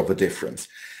much of a difference.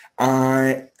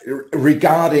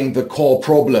 Regarding the core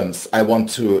problems I want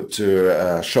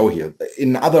to show here,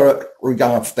 in other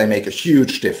regards, they make a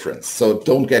huge difference. So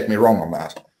don't get me wrong on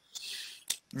that.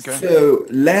 Okay. So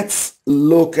let's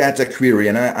look at a query,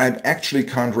 and I actually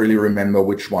can't really remember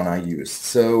which one I used.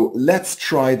 So let's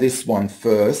try this one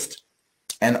first,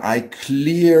 and I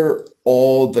clear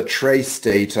all the trace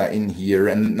data in here,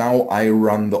 and now I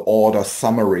run the order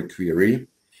summary query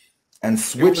and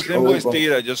switch invoice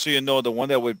data, just so you know, the one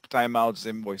that would time out is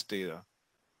invoice data.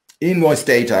 Invoice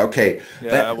data, okay. Yeah,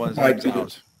 that one's timed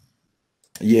out.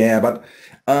 Yeah, but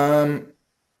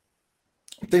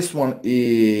this one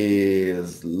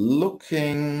is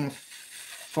looking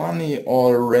funny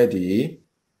already.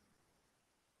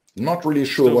 Not really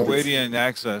sure still what waiting in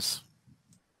access.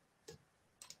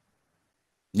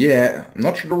 Yeah,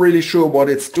 not really sure what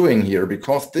it's doing here,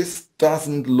 because this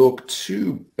doesn't look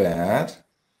too bad.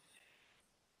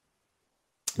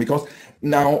 Because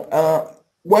now,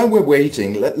 while we're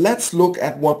waiting, let's look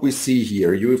at what we see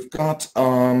here. You've got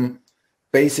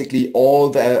basically all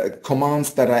the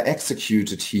commands that are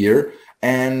executed here.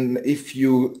 And if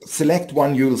you select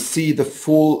one, you'll see the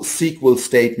full SQL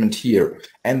statement here.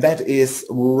 And that is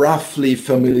roughly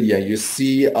familiar. You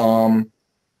see, and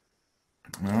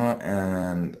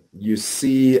you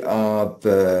see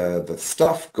the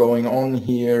stuff going on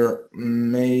here.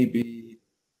 Maybe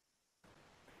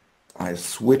I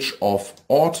switch off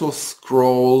auto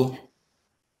scroll,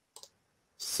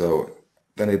 so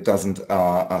then it doesn't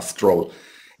scroll.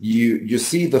 You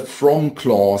see the from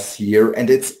clause here, and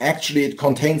it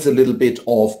contains a little bit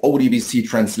of ODBC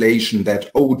translation.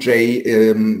 That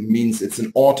OJ means it's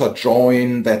an auto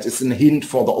join, that is a hint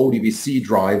for the ODBC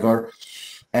driver,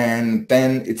 and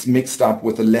then it's mixed up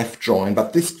with a left join.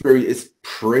 But this query is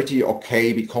pretty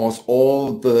okay, because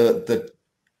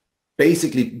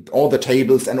basically all the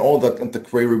tables and all the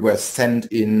query were sent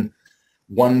in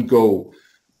one go.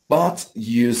 But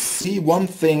you see one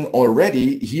thing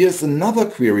already. Here's another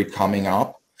query coming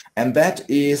up, and that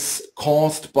is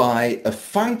caused by a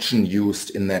function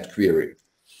used in that query.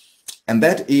 And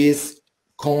that is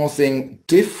causing a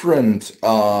different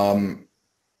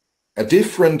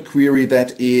query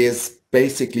that is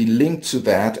basically linked to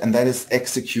that, and that is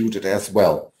executed as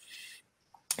well.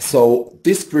 So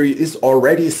this query is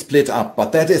already split up,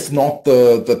 but that is not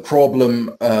the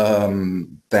problem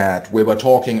that we were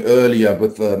talking earlier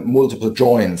with the multiple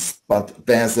joins. But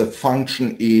there's a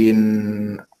function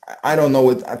in, I don't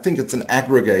know, I think it's an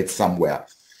aggregate somewhere.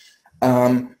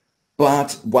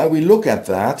 But while we look at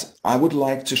that, I would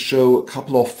like to show a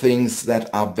couple of things that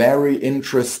are very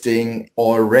interesting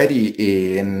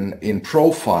already in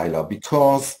Profiler,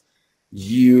 because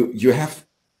you have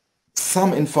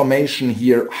some information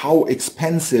here how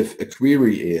expensive a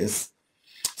query is.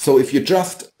 So if you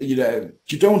just, you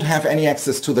don't have any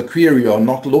access to the query or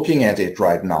not looking at it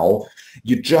right now,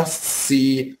 you just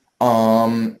see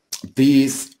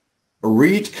these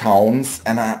read counts,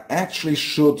 and I actually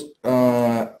should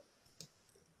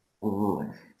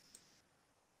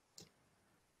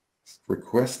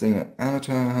requesting an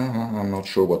editor. I'm not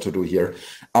sure what to do here.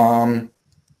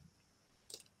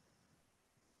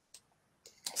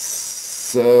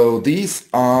 So these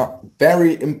are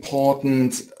very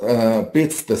important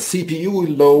bits: the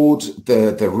CPU load,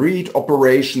 the read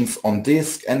operations on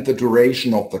disk, and the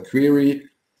duration of the query.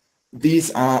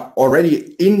 These are already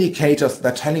indicators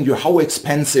that are telling you how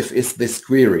expensive is this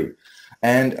query.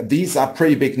 And these are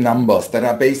pretty big numbers that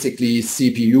are basically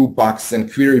CPU bucks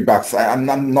and query bucks. I'm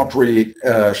not really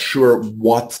sure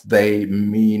what they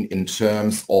mean in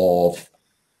terms of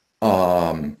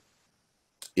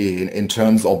in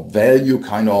terms of value,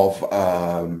 kind of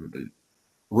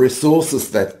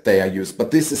resources that they are used. But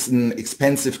this is an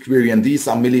expensive query, and these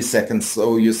are milliseconds.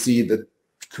 So you see the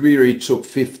query took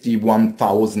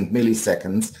 51,000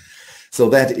 milliseconds. So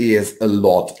that is a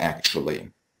lot, actually.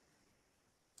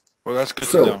 Well, that's good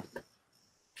to know.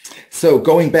 So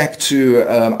going back to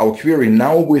our query,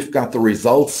 now we've got the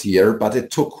results here, but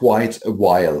it took quite a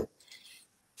while.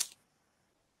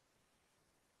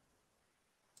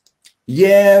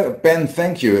 Yeah, Ben,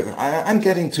 thank you. I'm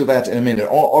getting to that in a minute.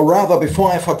 Or rather, before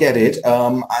I forget it,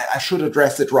 I should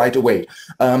address it right away.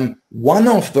 One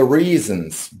of the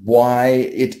reasons why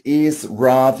it is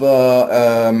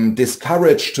rather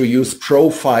discouraged to use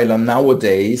Profiler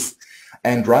nowadays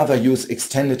and rather use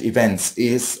extended events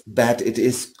is that it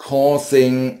is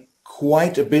causing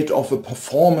quite a bit of a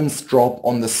performance drop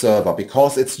on the server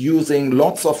because it's using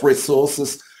lots of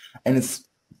resources and it's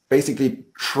basically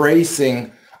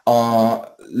tracing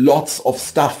lots of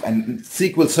stuff, and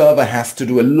SQL Server has to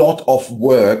do a lot of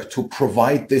work to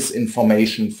provide this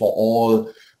information for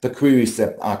all the queries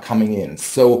that are coming in.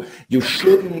 So you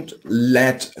shouldn't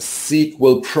let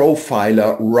SQL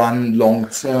Profiler run long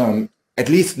term, at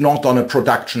least not on a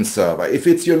production server. If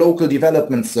it's your local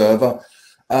development server,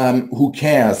 who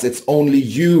cares? It's only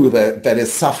you that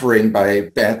is suffering by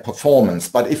bad performance.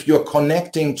 But if you're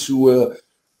connecting to a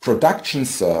production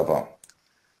server,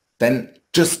 then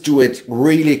just do it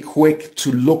really quick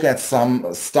to look at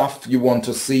some stuff you want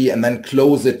to see and then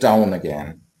close it down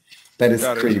again. That is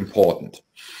pretty important.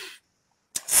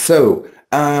 So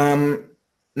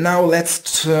now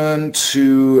let's turn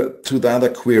to the other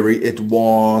query. It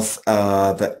was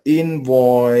the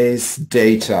invoice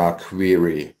data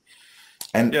query.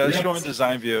 And yeah, show in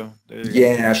design view.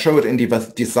 Yeah, show it in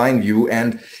the design view,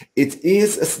 and it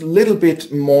is a little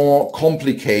bit more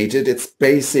complicated. It's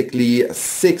basically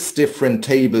 6 different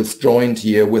tables joined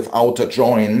here with outer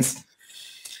joins,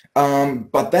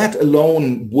 but that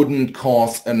alone wouldn't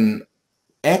cause an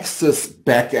Access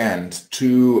backend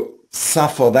to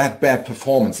suffer that bad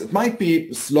performance. It might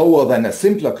be slower than a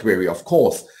simpler query, of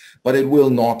course, but it will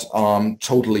not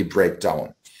totally break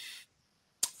down.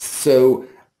 So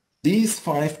these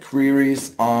 5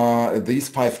 queries are, these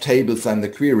 5 tables and the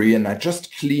query, and I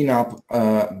just clean up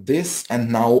this,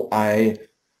 and now I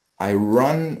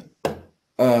run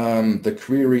the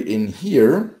query in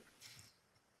here,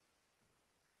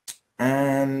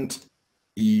 and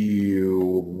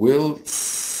you will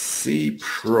see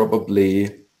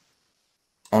probably,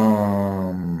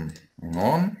 hang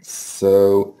on,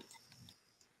 so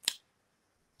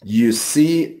you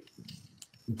see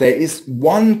there is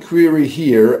one query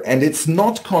here, and it's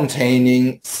not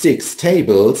containing 6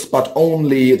 tables, but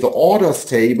only the orders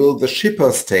table, the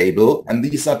shippers table, and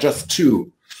these are just 2.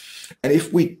 And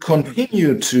if we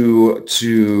continue to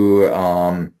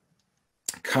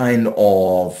kind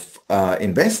of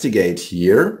investigate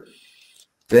here,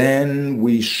 then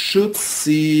we should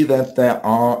see that there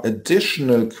are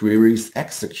additional queries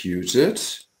executed.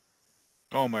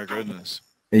 Oh my goodness.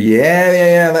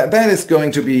 Yeah, that is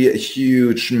going to be a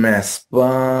huge mess,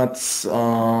 but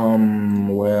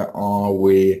where are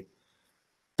we?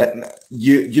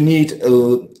 You need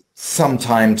some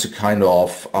time to kind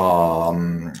of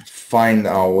find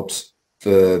out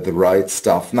the right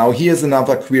stuff. Now here's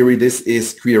another query. This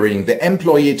is querying the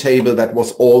employee table that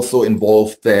was also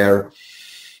involved there.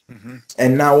 Mm-hmm.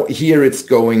 And now here it's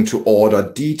going to order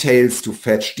details to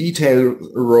fetch detail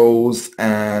rows,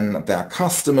 and there are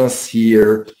customers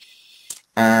here,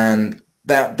 and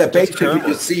that basically terrible,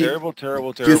 you see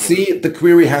terrible. You see the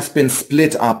query has been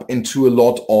split up into a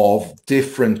lot of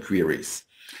different queries.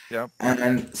 Yeah.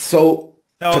 And so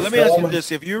now let me ask you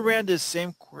this: if you ran this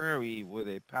same query with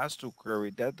a pass-through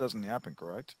query, that doesn't happen,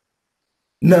 correct?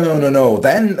 No.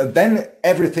 Then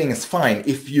everything is fine.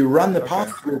 If you run the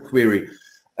pass-through query,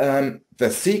 the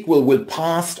SQL will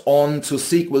pass on to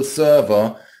SQL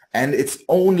Server, and it's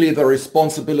only the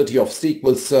responsibility of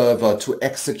SQL Server to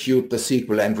execute the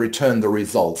SQL and return the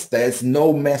results. There's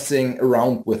no messing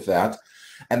around with that.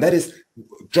 And that is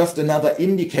just another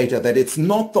indicator that it's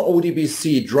not the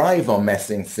ODBC driver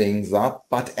messing things up,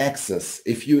 but Access.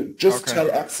 If you just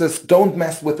tell Access, don't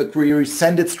mess with the query,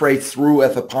 send it straight through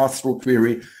as a pass-through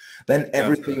query, then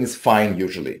everything is fine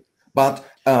usually. But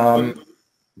We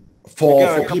for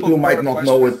got a people couple who might more not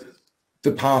know it, questions.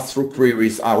 the pass-through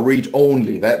queries are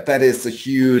read-only. That is a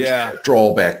huge Yeah,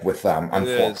 drawback with them, it is.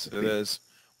 It unfortunately. is.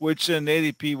 Which in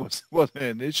ADP wasn't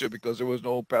an issue because there was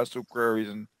no pass-through queries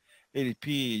in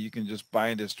ADP. You can just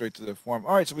bind it straight to the form.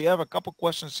 All right, so we have a couple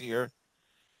questions here.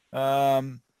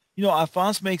 You know,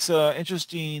 Alphonse makes an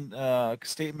interesting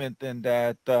statement in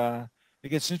that it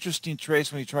gets interesting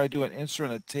trace when you try to do an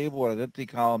insert in a table or identity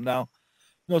column. Now,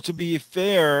 you know, to be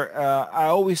fair, I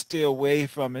always stay away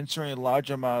from inserting a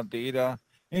large amount of data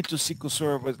into SQL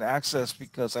Server with Access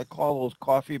because I call those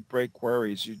coffee break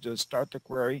queries. You just start the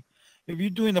query. If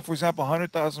you're doing, for example,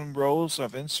 100,000 rows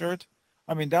of insert,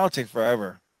 I mean, that'll take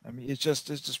forever. I mean, it's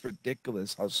just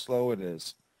ridiculous how slow it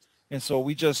is. And so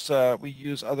we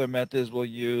use other methods. We'll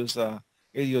use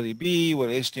ADODB with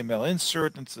HTML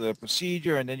insert into the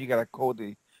procedure, and then you got to code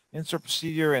the insert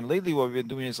procedure. And lately what we've been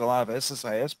doing is a lot of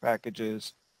SSIS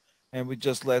packages, and we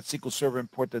just let SQL Server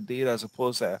import the data as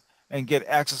opposed to and get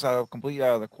access completely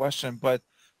out of the question. But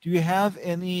do you have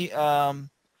any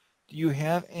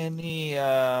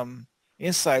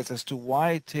insights as to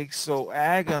why it takes so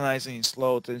agonizingly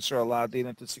slow to insert a lot of data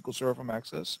into SQL Server from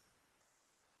Access?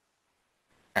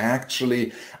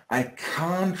 Actually, I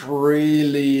can't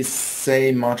really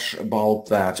say much about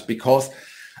that because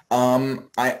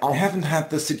I haven't had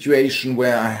the situation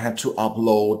where I had to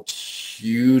upload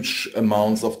huge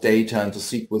amounts of data into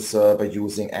SQL Server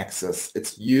using Access.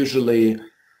 It's usually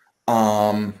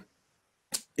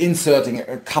inserting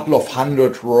a couple of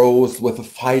hundred rows with a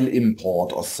file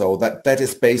import or so. That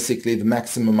is basically the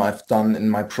maximum I've done in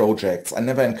my projects. I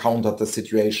never encountered the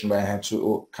situation where I had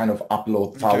to kind of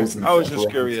upload thousands I was of just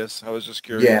rows. curious. I was just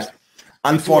Yeah, curious.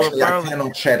 unfortunately, I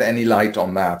cannot shed any light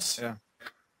on that. Yeah.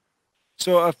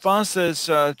 So Alphonse says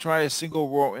try a single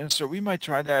row insert. We might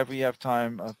try that if we have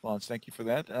time, Alphonse. Thank you for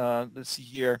that. Let's see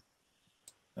here.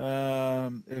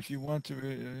 If you want to,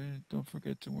 don't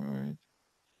forget to write.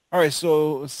 All right,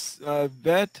 so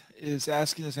Vet is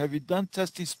asking us, have you done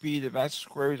testing speed if access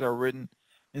queries are written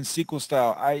in SQL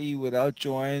style, i.e. without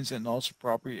joins and also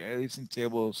properly aliasing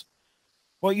tables?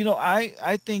 Well, you know,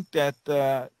 I think that,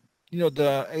 you know,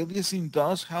 the aliasing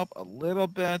does help a little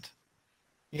bit.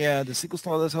 Yeah, the SQL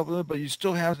style does help a little, but you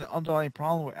still have the underlying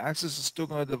problem where access is still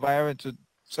going to divide into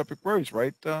separate queries,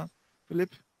 right,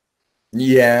 Philipp?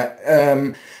 Yeah,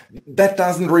 that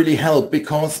doesn't really help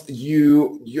because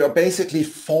you're basically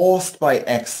forced by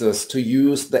Access to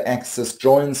use the Access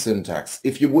join syntax.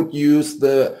 If you would use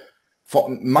the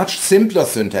much simpler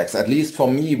syntax, at least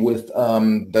for me, with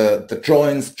the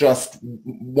joins just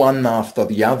one after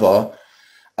the other,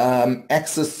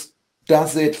 Access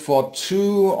does it for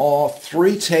 2 or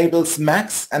 3 tables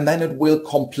max, and then it will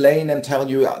complain and tell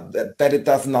you that it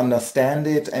doesn't understand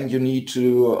it, and you need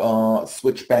to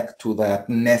switch back to that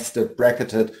nested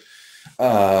bracketed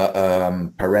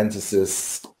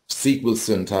parenthesis SQL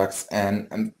syntax,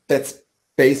 and that's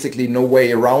basically no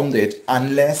way around it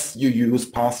unless you use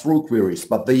pass-through queries.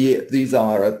 But these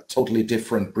are a totally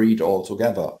different breed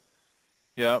altogether.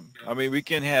 Yeah, I mean, we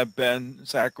can have Ben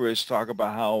Zacharias talk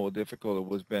about how difficult it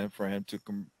was been for him to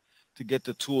get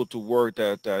the tool to work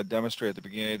that demonstrated at the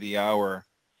beginning of the hour.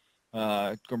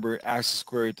 Convert access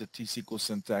query to T-SQL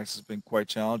syntax has been quite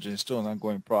challenging. It's still an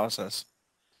ongoing process.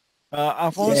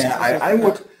 Alphonse, Yeah,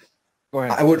 go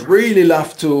ahead. I would really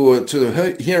love to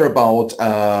hear about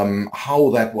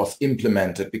how that was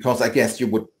implemented, because I guess you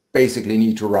would basically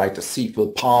need to write a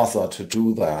SQL parser to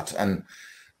do that, and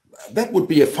that would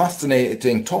be a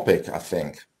fascinating topic, I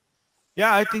think.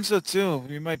 Yeah, I think so too.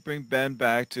 We might bring Ben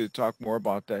back to talk more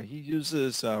about that. He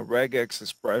uses regex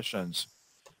expressions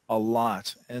a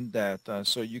lot in that.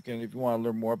 So you can, if you want to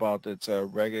learn more about it, it's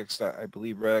regex, I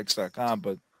believe regex.com.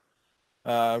 But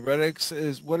regex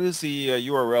is, what is the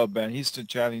URL, Ben? He's still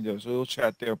chatting there, so we'll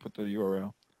chat there, put the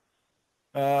URL.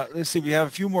 Let's see, we have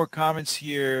a few more comments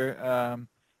here.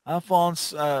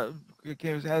 Alphonse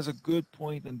has a good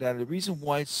point in that the reason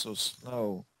why it's so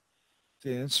slow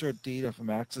to insert data from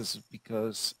Access is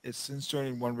because it's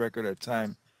inserting one record at a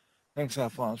time. Thanks,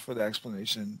 Alphonse, for the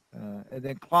explanation. And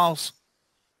then Klaus,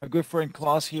 my good friend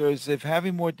Klaus here, is if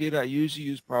having more data, I usually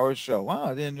use PowerShell. Wow,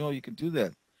 I didn't know you could do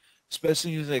that,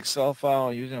 especially using Excel file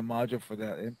and using a module for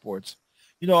that imports.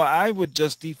 You know, I would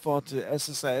just default to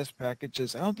SSIS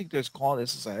packages. I don't think there's called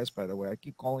SSIS, by the way. I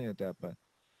keep calling it that, but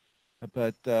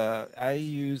I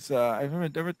use, I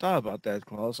never thought about that,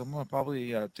 Klaus. I'm going to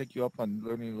probably take you up on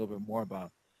learning a little bit more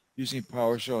about using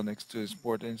PowerShell next to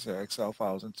export into Excel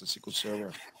files into SQL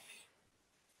Server.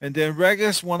 And then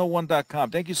regex101.com.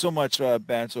 Thank you so much,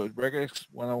 Ben. So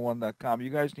regex101.com.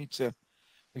 You guys need to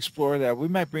explore that. We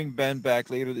might bring Ben back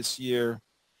later this year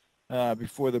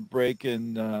before the break,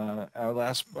 and our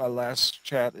last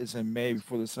chat is in May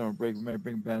before the summer break. We might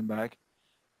bring Ben back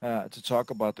to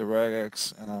talk about the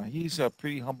regex. He's a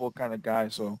pretty humble kind of guy,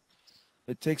 so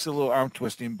it takes a little arm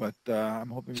twisting, but I'm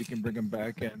hoping we can bring him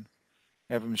back and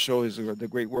have him show the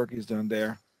great work he's done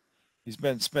there. He's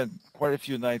spent quite a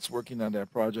few nights working on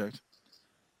that project.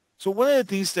 So one of the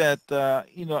things that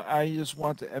I just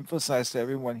want to emphasize to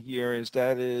everyone here is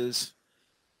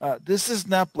this is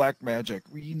not black magic.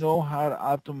 We know how to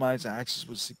optimize access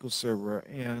with SQL Server,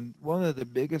 and one of the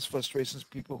biggest frustrations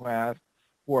people have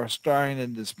who are starting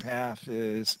in this path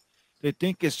is they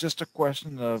think it's just a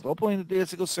question of uploading the data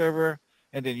to SQL Server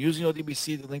and then using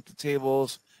ODBC to link the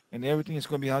tables, and everything is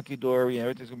going to be hunky-dory and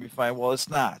everything's going to be fine. Well, it's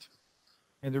not.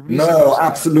 And the reason No,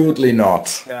 absolutely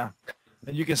not. yeah,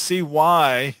 and you can see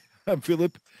why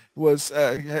Philip makes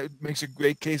a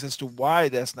great case as to why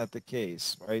that's not the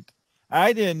case, right?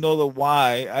 I didn't know the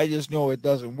why. I just know it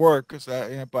doesn't work,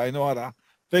 but I know how to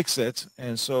fix it,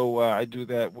 and so I do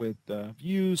that with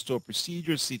views, stored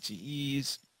procedures,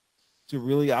 CTEs, to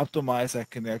really optimize that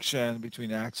connection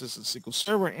between Access and SQL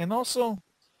Server. And also,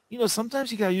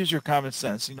 sometimes you gotta use your common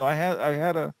sense. I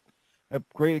had a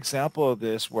great example of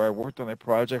this where I worked on a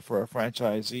project for a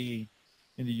franchisee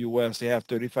in the U.S. They have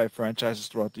 35 franchises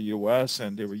throughout the U.S.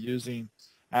 and they were using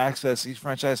Access. Each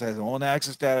franchise has their own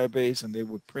Access database, and they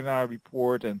would print out a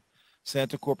report and send it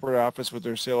to corporate office with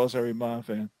their sales every month.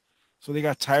 And so they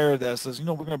got tired of that. Says,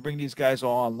 we're going to bring these guys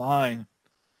all online.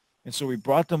 And so we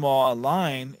brought them all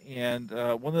online. And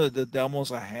one of the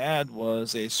demos I had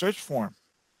was a search form.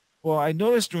 Well, I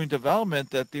noticed during development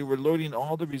that they were loading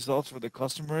all the results for the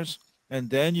customers, and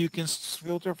then you can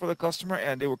filter for the customer,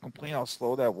 and they were complaining how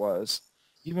slow that was,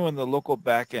 even in the local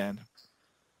backend.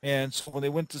 And so when they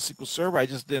went to SQL Server, I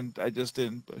just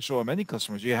didn't show them any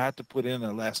customers. You had to put in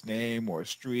a last name or a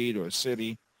street or a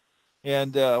city.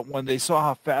 And when they saw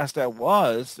how fast that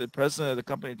was, the president of the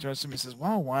company turns to me and says,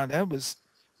 "Wow, Juan, that was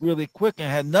really quick and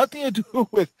had nothing to do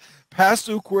with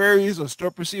pass-through queries or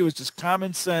store procedure. It was just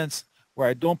common sense where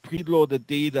I don't preload the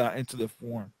data into the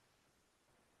form."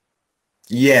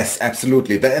 Yes,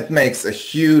 absolutely. That makes a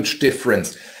huge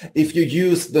difference. If you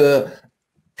use the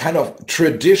kind of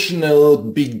traditional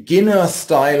beginner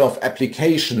style of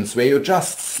applications where you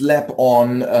just slap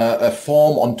on a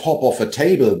form on top of a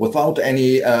table without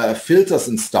any filters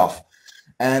and stuff,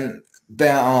 and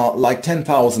there are like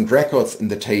 10,000 records in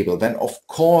the table, then of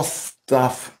course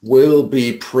stuff will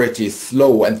be pretty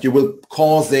slow and you will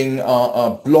causing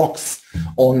blocks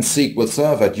on SQL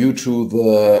Server due to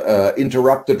the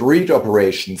interrupted read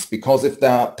operations, because if there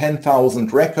are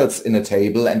 10,000 records in a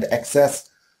table and Access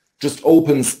just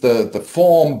opens the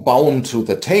form bound to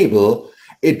the table,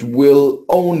 it will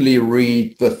only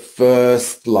read the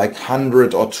first like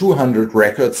 100 or 200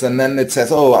 records, and then it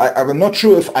says, oh, I'm not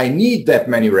sure if I need that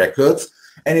many records,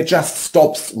 and it just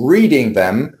stops reading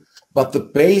them. But the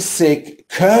basic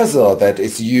cursor that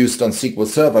is used on SQL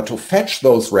Server to fetch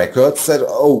those records said,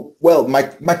 oh, well, my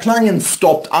client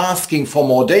stopped asking for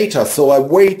more data, so I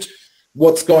wait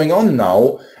what's going on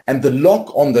now, and the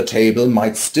log on the table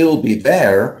might still be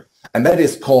there. And that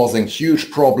is causing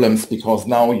huge problems because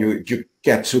now you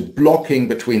get to blocking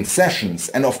between sessions.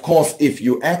 And of course, if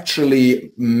you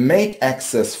actually make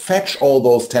Access fetch all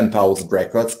those 10,000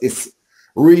 records, it's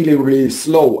really, really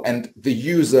slow. And the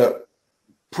user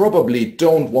probably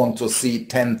don't want to see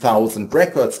 10,000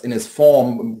 records in his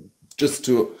form just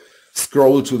to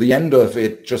scroll to the end of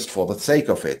it just for the sake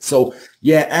of it. So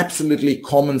yeah, absolutely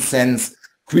common sense.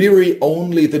 Query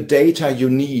only the data you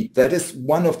need. That is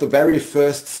one of the very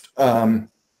first kind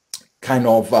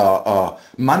of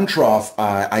mantras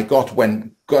I got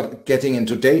when getting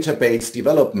into database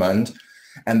development.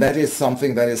 And that is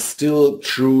something that is still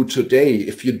true today.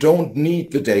 If you don't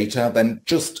need the data, then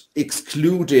just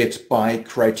exclude it by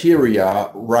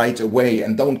criteria right away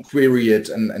and don't query it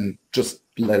and just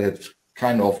let it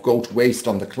kind of go to waste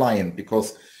on the client,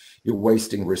 because you're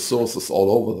wasting resources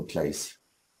all over the place.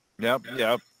 Yep.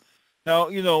 Now,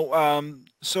 as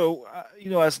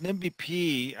an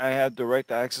MVP, I had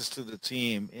direct access to the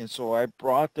team, and so I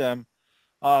brought them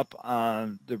up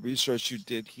on the research you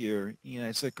did here.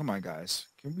 I said, "Come on, guys,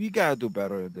 we gotta do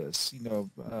better at this."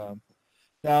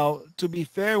 Now, to be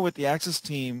fair with the Access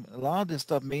team, a lot of this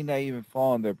stuff may not even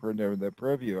fall in their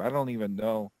purview. I don't even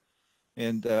know,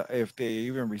 and if they're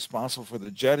even responsible for the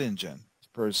jet engine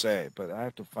per se, but I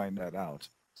have to find that out.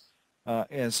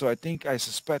 And so I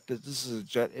suspect that this is a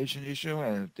jet engine issue,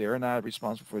 and if they're not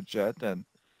responsible for jet, then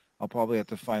I'll probably have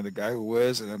to find the guy who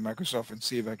is at Microsoft and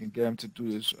see if I can get him to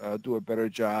do a better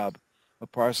job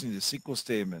of parsing the SQL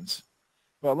statements.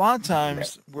 But a lot of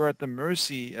times we're at the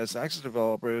mercy as Access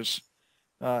developers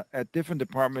at different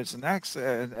departments in at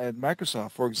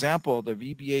Microsoft. For example, the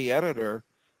VBA editor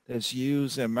that's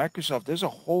used in Microsoft, there's a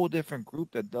whole different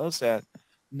group that does that.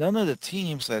 None of the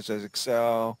teams, such as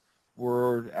Excel,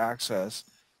 Word, Access,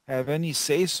 have any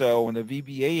say-so in the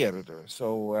VBA editor.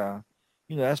 So,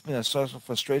 that's been a source of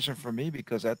frustration for me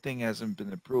because that thing hasn't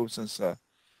been improved since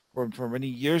for many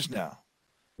years now.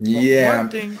 Yeah. One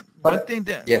thing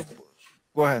that, yes.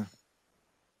 Go ahead.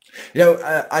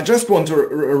 I just want to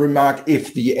remark,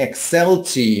 if the Excel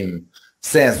team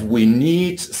says we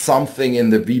need something in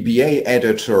the VBA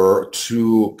editor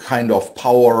to kind of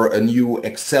power a new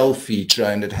Excel feature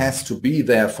and it has to be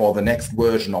there for the next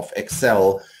version of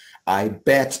Excel, I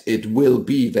bet it will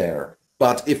be there.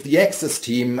 But if the Access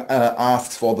team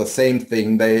asks for the same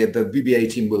thing, the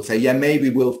VBA team will say, yeah, maybe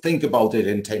we'll think about it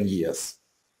in 10 years.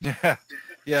 Yeah.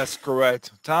 Yes,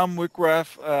 correct. Tom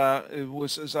Wickraff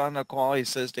is on the call. He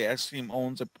says the Access team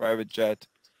owns a private jet.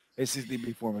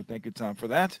 ACDB format. Thank you, Tom, for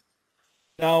that.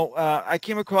 Now, I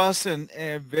came across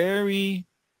a very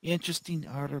interesting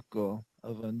article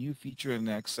of a new feature in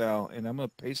Excel, and I'm going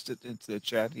to paste it into the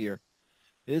chat here.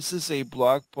 This is a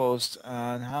blog post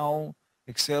on how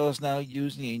Excel is now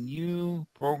using a new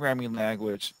programming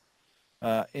language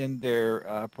in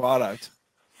their product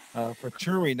for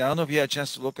Turing. I don't know if you had a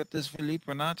chance to look at this, Philippe,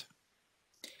 or not.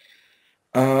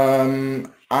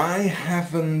 I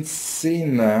haven't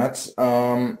seen that,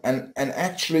 and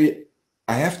actually,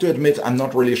 I have to admit, I'm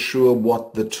not really sure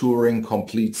what the Turing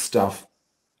complete stuff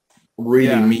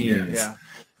really means. Yeah.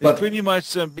 But it pretty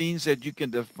much means that you can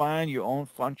define your own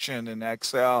function in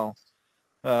Excel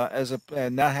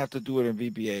and not have to do it in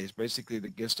VBA. It's basically the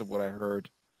gist of what I heard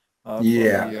from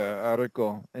the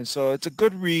article. And so it's a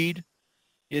good read.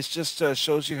 It just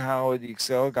shows you how the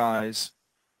Excel guys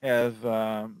have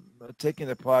taken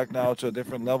the product now to a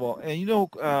different level. And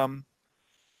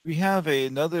we have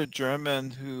another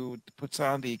German who puts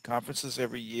on the conferences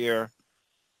every year.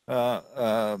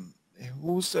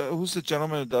 Who's the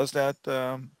gentleman who does that?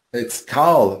 It's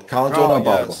Carl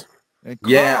Donnerbauer. Yes.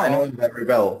 Carl, yeah, I know him very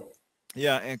well.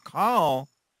 Yeah, and Carl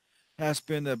has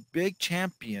been a big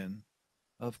champion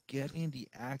of getting the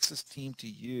Access team to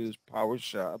use Power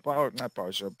Query.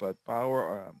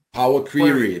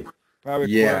 Power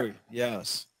Query,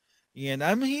 yes. And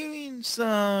I'm hearing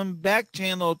some back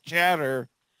channel chatter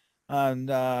on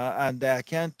that. I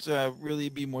can't really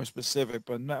be more specific,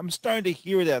 but I'm starting to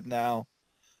hear that now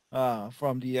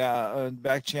from the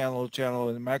back channel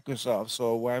in Microsoft.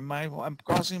 So I'm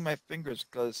crossing my fingers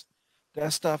because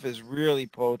that stuff is really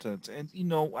potent. And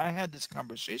I had this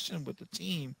conversation with the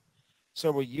team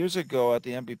several years ago at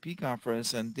the MVP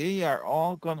conference, and they are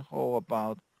all gung-ho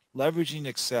about leveraging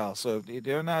Excel. So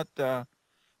they're not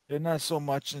so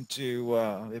much into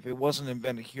if it wasn't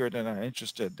invented here, they're not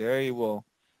interested. They will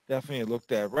definitely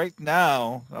look at. Right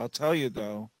now, I'll tell you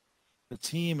though, the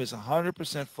team is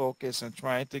 100% focused on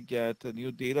trying to get the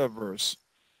new Dataverse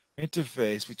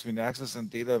interface between Access and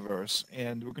Dataverse,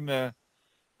 and we're gonna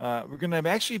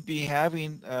actually be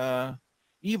having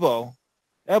Ebo,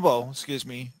 who's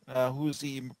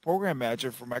the program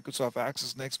manager for Microsoft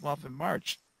Access next month in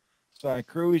March. So I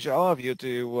encourage all of you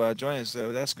to join us.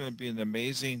 So that's going to be an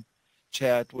amazing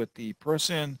chat with the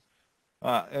person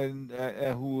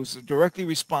who's directly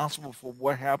responsible for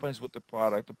what happens with the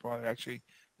product. The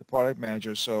product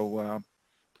manager. So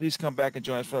please come back and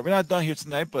join us. We're not done here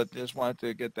tonight, but just wanted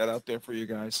to get that out there for you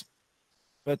guys.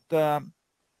 But all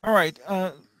right.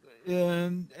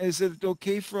 And is it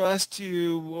okay for us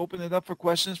to open it up for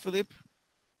questions, Philippe?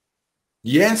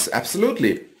 Yes,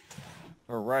 absolutely.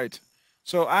 All right.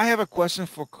 So I have a question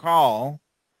for Carl.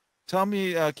 Tell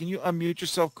me, can you unmute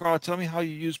yourself, Carl? Tell me how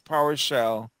you use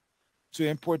PowerShell to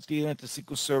import data into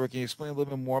SQL Server. Can you explain a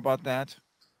little bit more about that?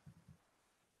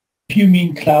 If you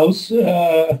mean Klaus,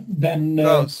 then...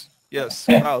 Klaus. Yes,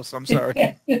 Klaus. I'm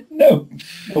sorry. No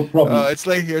problem. It's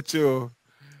late here too.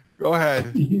 Go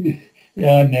ahead.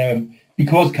 Yeah, no,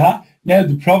 because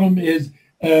the problem is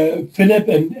Philip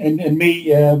and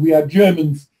me, we are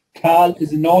Germans. Karl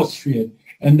is an Austrian,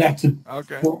 and that's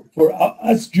for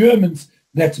us Germans,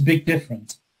 that's a big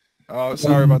difference. Oh,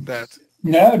 sorry about that.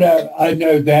 No, I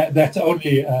know that. That's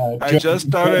only. I just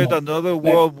started another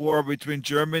world war between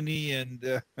Germany and.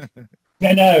 No.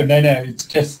 It's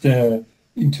just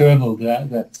internal.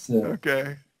 That's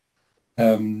okay.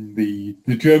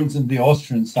 The Germans and the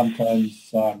Austrians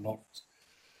sometimes are not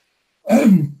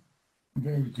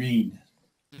very green.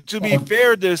 To be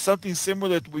fair, there's something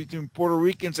similar between Puerto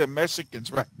Ricans and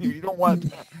Mexicans, right? You don't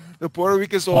want the Puerto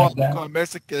Ricans don't want to be called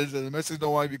Mexicans, and the Mexicans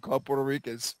don't want to be called Puerto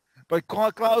Ricans. But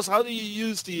Klaus, how do you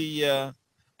use the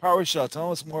PowerShell.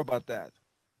 Tell us more about that.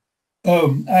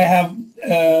 I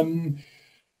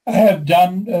have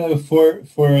done for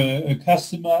a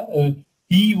customer.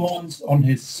 He wants on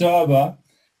his server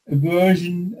a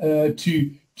version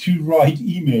to write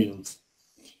emails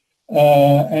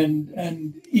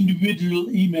and individual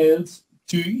emails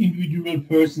to individual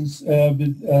persons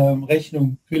with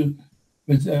Rechnung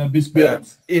with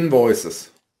bills.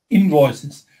 Invoices.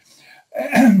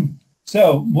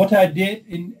 So what I did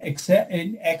in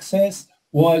Access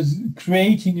was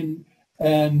creating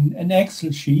an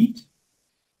Excel sheet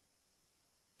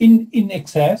in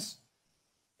Access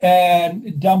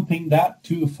and dumping that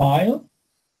to a file.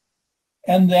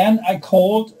 And then I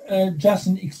called just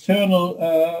an external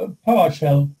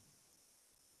PowerShell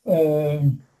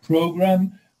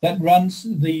program that runs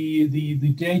the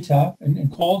data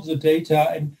and calls the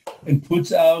data and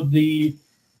puts out the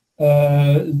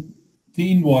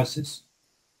invoices.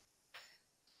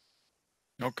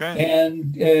 Okay.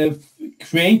 And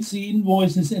creates the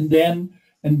invoices and then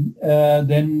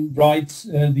writes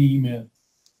the email.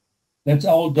 That's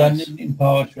all done in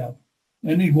PowerShell.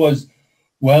 And it was,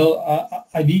 well,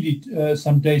 I needed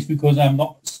some days because I'm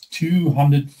not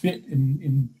 200%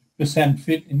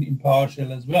 fit in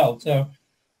PowerShell as well. So,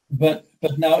 but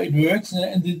now it works.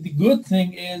 And the good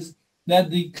thing is that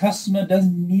the customer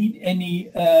doesn't need any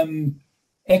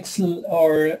Excel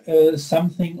or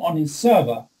something on his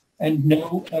server, and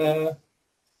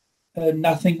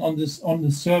nothing on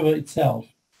the server itself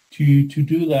to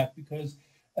do that, because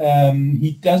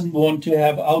he doesn't want to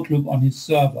have Outlook on his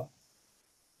server.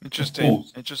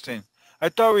 Interesting. I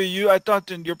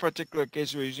thought in your particular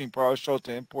case you were using PowerShell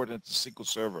to import into SQL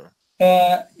Server.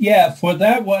 Yeah, for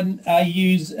that one I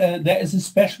use there is a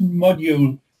special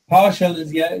module. PowerShell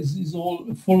is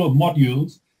all full of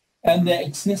modules, and there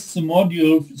exists a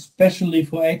module especially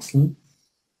for Excel,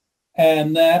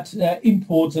 and that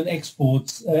imports and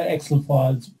exports Excel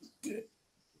files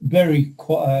very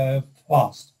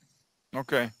fast.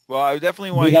 Okay. Well, I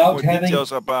definitely want more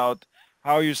details about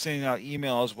how you're sending out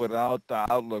emails without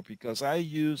the Outlook, because I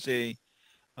use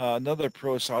another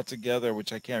approach altogether,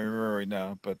 which I can't remember right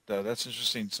now, but that's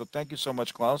interesting. So thank you so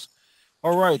much, Klaus.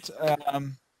 All right.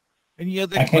 Any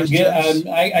other questions?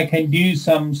 I can do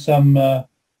some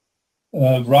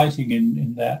writing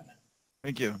in that.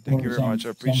 Thank you. Thank you very much. I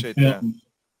appreciate that.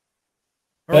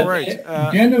 All right.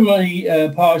 Generally,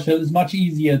 PowerShell is much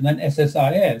easier than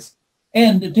SSIS.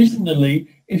 And additionally,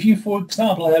 if you, for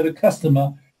example, have a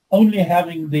customer only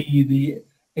having the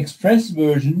Express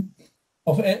version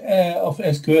of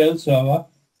SQL Server,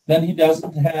 then he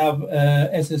doesn't have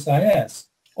SSIS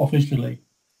officially.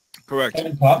 Correct.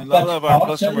 A lot of our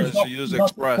customers use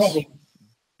Express.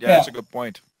 Yeah, that's a good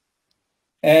point.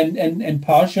 And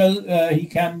PowerShell he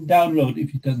can download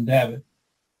if he doesn't have it.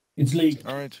 It's legal.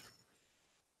 All right.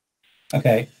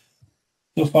 Okay.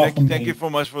 So far thank you so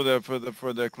much for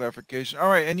the clarification. All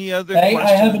right. Any other questions?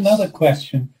 I have another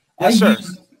question. Yes, sir.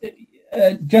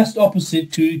 Just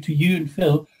opposite to you and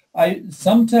Phil, I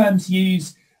sometimes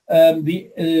use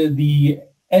the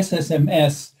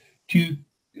SSMS to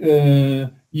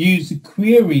use the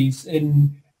queries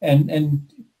and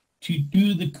to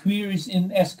do the queries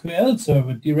in SQL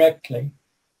Server directly,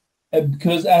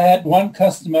 because I had one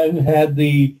customer who had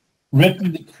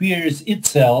written the queries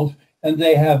itself, and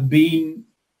they have been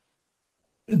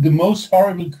the most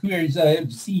horrible queries I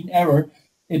have seen ever.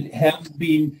 It has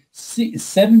been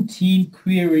 17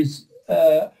 queries,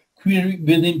 query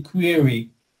within query.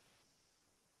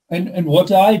 And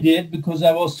what I did, because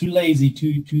I was too lazy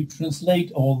to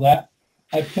translate all that,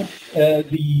 I put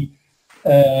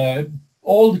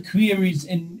all the queries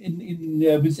in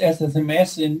with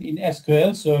SSMS in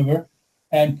SQL Server,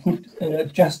 and put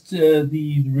just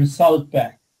the result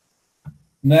back.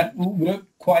 And that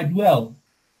worked quite well.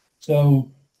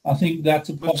 So I think that's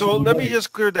a possibility. So let me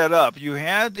just clear that up. You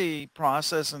had the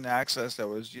process and Access that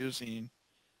was using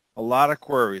a lot of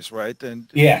queries, right? And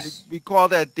yes, we call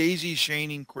that daisy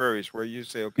chaining queries, where you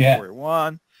say, okay, query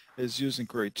 1 is using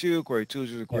query 2 is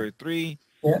using query 3,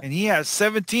 and he has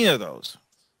 17 of those.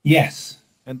 Yes.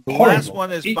 And the last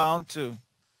one is bound to.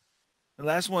 The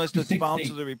last one is that's bound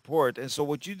to the report. And so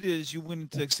what you did is you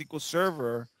went into SQL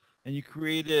Server and you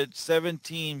created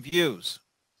 17 views.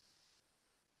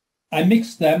 I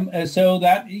mixed them so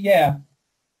that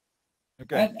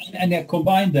okay, and I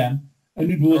combined them, and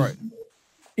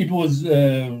it was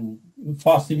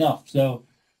fast enough. So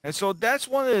that's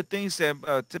one of the things that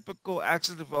a typical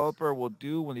Access developer will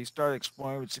do when they start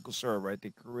exploring with SQL Server, right?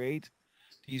 They create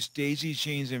these daisy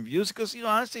chains and views, because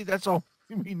honestly, that's all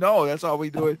we know. That's all we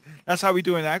do it. That's how we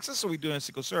do in Access, so we do it in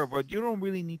SQL Server. But you don't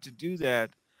really need to do that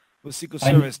with SQL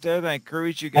Server. Instead, I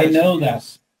encourage you guys. I know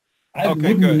that. I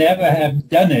would never have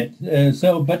done it.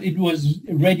 But it was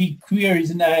ready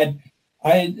queries, and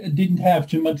I didn't have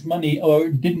too much money, or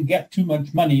didn't get too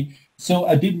much money, so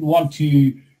I didn't want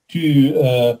to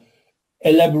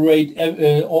elaborate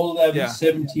all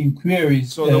 17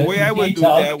 queries. So the way I would do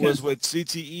that was with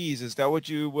CTEs. Is that what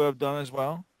you would have done as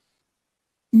well?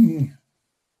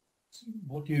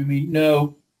 What do you mean?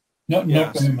 No, not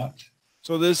very much.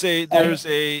 So there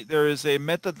is a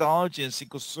methodology in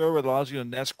SQL Server that allows you to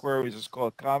nest queries. It's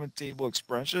called Common Table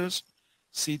Expressions,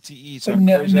 CTE. So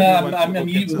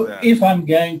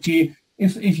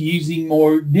if using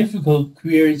more difficult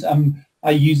queries,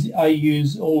 I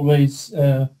use always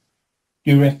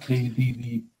directly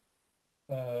the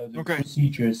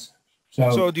procedures.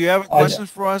 So do you have a question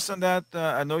for us on that?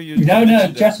 I know you. No,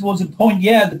 just was a point.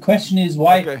 Yeah, the question is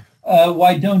why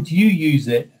don't you use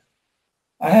it?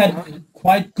 I had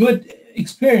quite good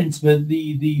experience with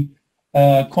the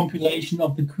compilation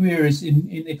of the queries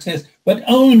in Access, but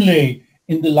only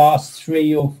in the last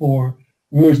 3 or 4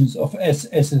 versions of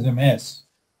SSMS.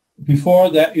 Before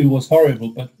that, it was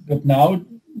horrible, but now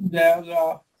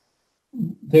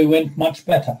they went much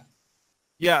better.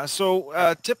 Yeah, so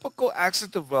a typical Access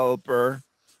developer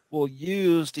will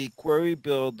use the query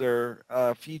builder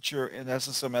feature in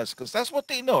SSMS because that's what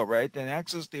they know, right? In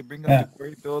Access, they bring up the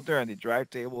query builder and they drive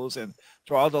tables and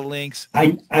draw the links.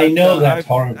 I know that's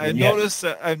horrible. I've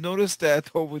noticed that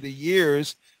over the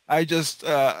years. I just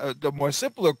the more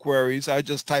simpler queries, I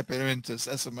just type it into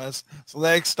SMS,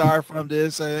 select star from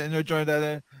this, join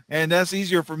that, and that's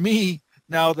easier for me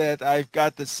now that I've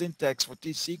got the syntax for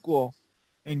T-SQL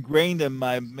ingrained in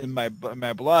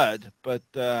my blood. But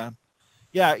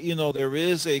yeah, there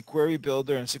is a query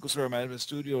builder in SQL Server Management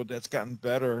Studio that's gotten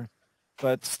better,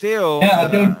 but still. Yeah,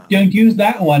 don't use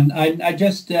that one. I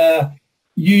just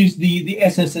use the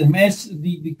SSMS,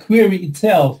 the query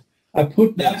itself. I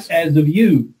put that as a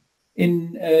view.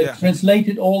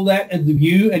 Translated all that as the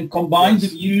view and combined the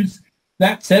views,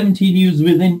 that 17 views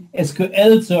within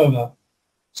SQL Server.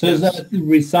 So that the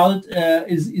result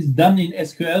is done in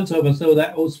SQL Server, so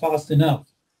that was fast enough.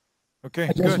 Okay,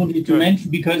 I just wanted to mention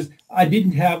because I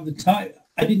didn't have the time,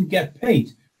 I didn't get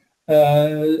paid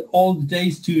all the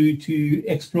days to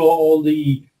explore all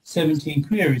the 17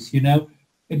 queries,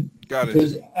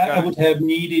 because I would have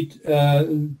needed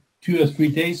 2 or 3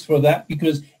 days for that,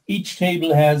 because each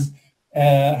table has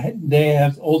they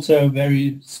have also a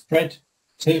very spread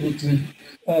table with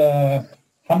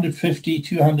 150,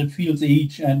 200 fields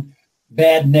each and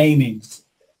bad namings.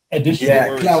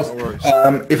 Klaus,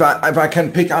 if I can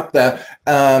pick up there,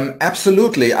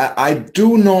 absolutely. I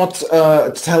do not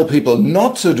tell people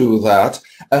not to do that.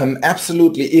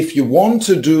 Absolutely, if you want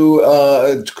to do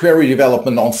query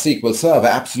development on SQL Server,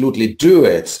 absolutely do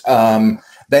it.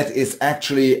 That is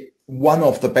actually one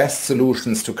of the best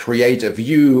solutions to create a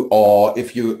view, or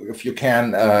if you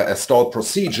can a stored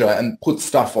procedure and put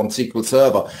stuff on SQL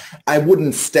Server. I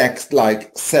wouldn't stack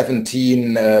like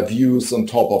 17 views on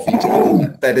top of each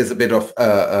other. That is a bit of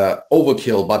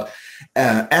overkill, but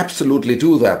absolutely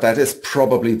do that. That is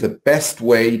probably the best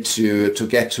way to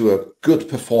get to a good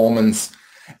performance.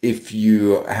 If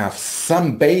you have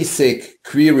some basic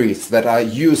queries that are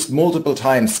used multiple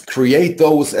times, create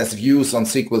those as views on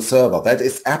SQL Server. That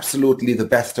is absolutely the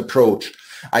best approach.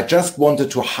 I just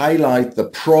wanted to highlight the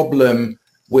problem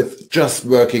with just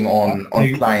working on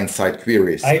client-side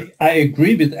queries. I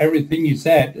agree with everything you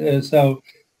said.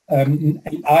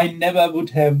 I never would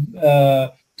have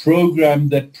programmed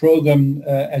that program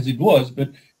as it was,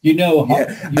 but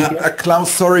Klaus,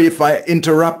 sorry if I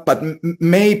interrupt, but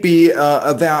maybe there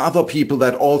are other people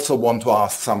that also want to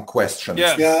ask some questions.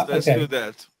 Yes, let's do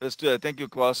that. Thank you,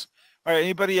 Klaus. All right,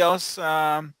 anybody else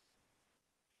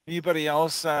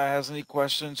has any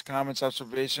questions, comments,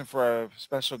 observation for our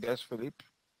special guest, Philipp?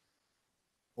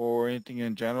 Or anything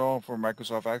in general for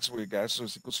Microsoft Access with regards to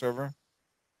SQL Server?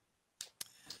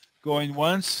 Going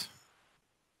once?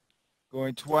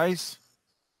 Going twice?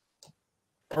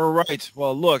 All right.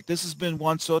 Well, look, this has been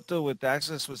Juan Soto with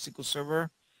Access with SQL Server.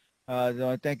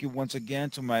 Thank you once again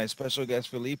to my special guest,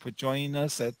 Philipp, for joining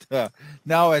us at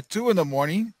now at 2 in the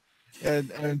morning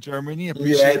in Germany.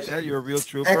 Appreciate that. You're a real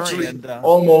trooper. Actually,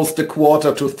 almost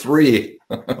 2:45.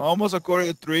 Almost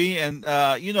 2:45. And,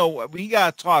 we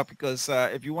got to talk because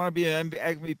if you want to be an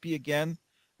MVP again,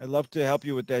 I'd love to help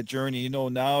you with that journey.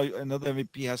 Now another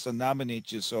MVP has to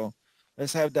nominate you. So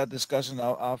let's have that discussion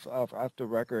off the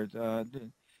record.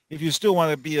 If you still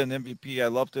want to be an MVP,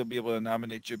 I'd love to be able to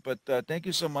nominate you. But thank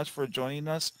you so much for joining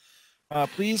us.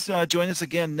 Please join us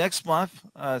again next month,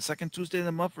 second Tuesday of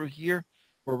the month. We're here,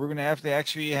 where we're going to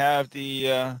actually have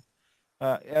the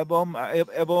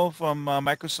Ebo from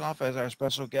Microsoft as our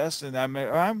special guest, and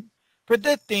I'm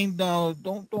predicting. No,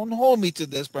 don't hold me to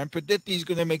this, but I'm predicting he's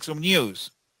going to make some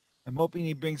news. I'm hoping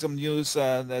he brings some news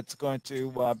that's going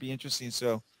to be interesting.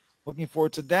 So, looking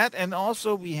forward to that. And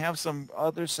also, we have some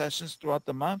other sessions throughout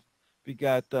the month. We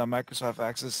got Microsoft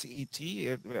Access CET,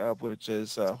 which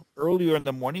is earlier in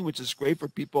the morning, which is great for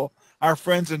people, our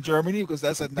friends in Germany, because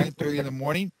that's at 9:30 in the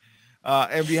morning.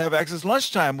 And we have Access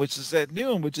Lunchtime, which is at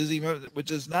noon, which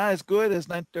is not as good as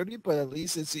 9:30, but at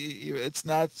least it's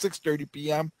not 6:30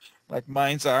 p.m. like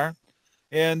mine's are.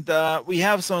 And we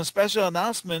have some special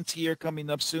announcements here coming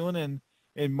up soon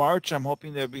in March. I'm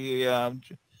hoping that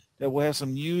we'll have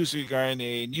some news regarding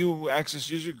a new Access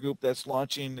user group that's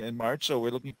launching in March. So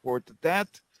we're looking forward to that.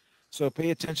 So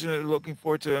pay attention. Looking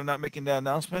forward to not making that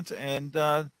announcement. And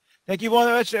thank you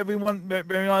very much, everyone.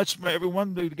 Very much,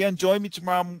 everyone. Again, join me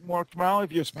tomorrow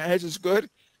if your Spanish is good,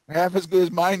 half as good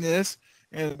as mine is,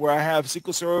 and where I have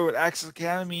SQL Server with Access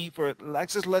Academy for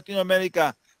Access Latino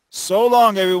America. So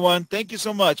long, everyone. Thank you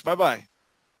so much. Bye-bye.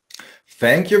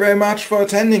 Thank you very much for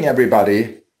attending,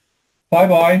 everybody.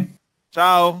 Bye-bye.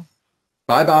 Ciao.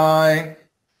 Bye-bye.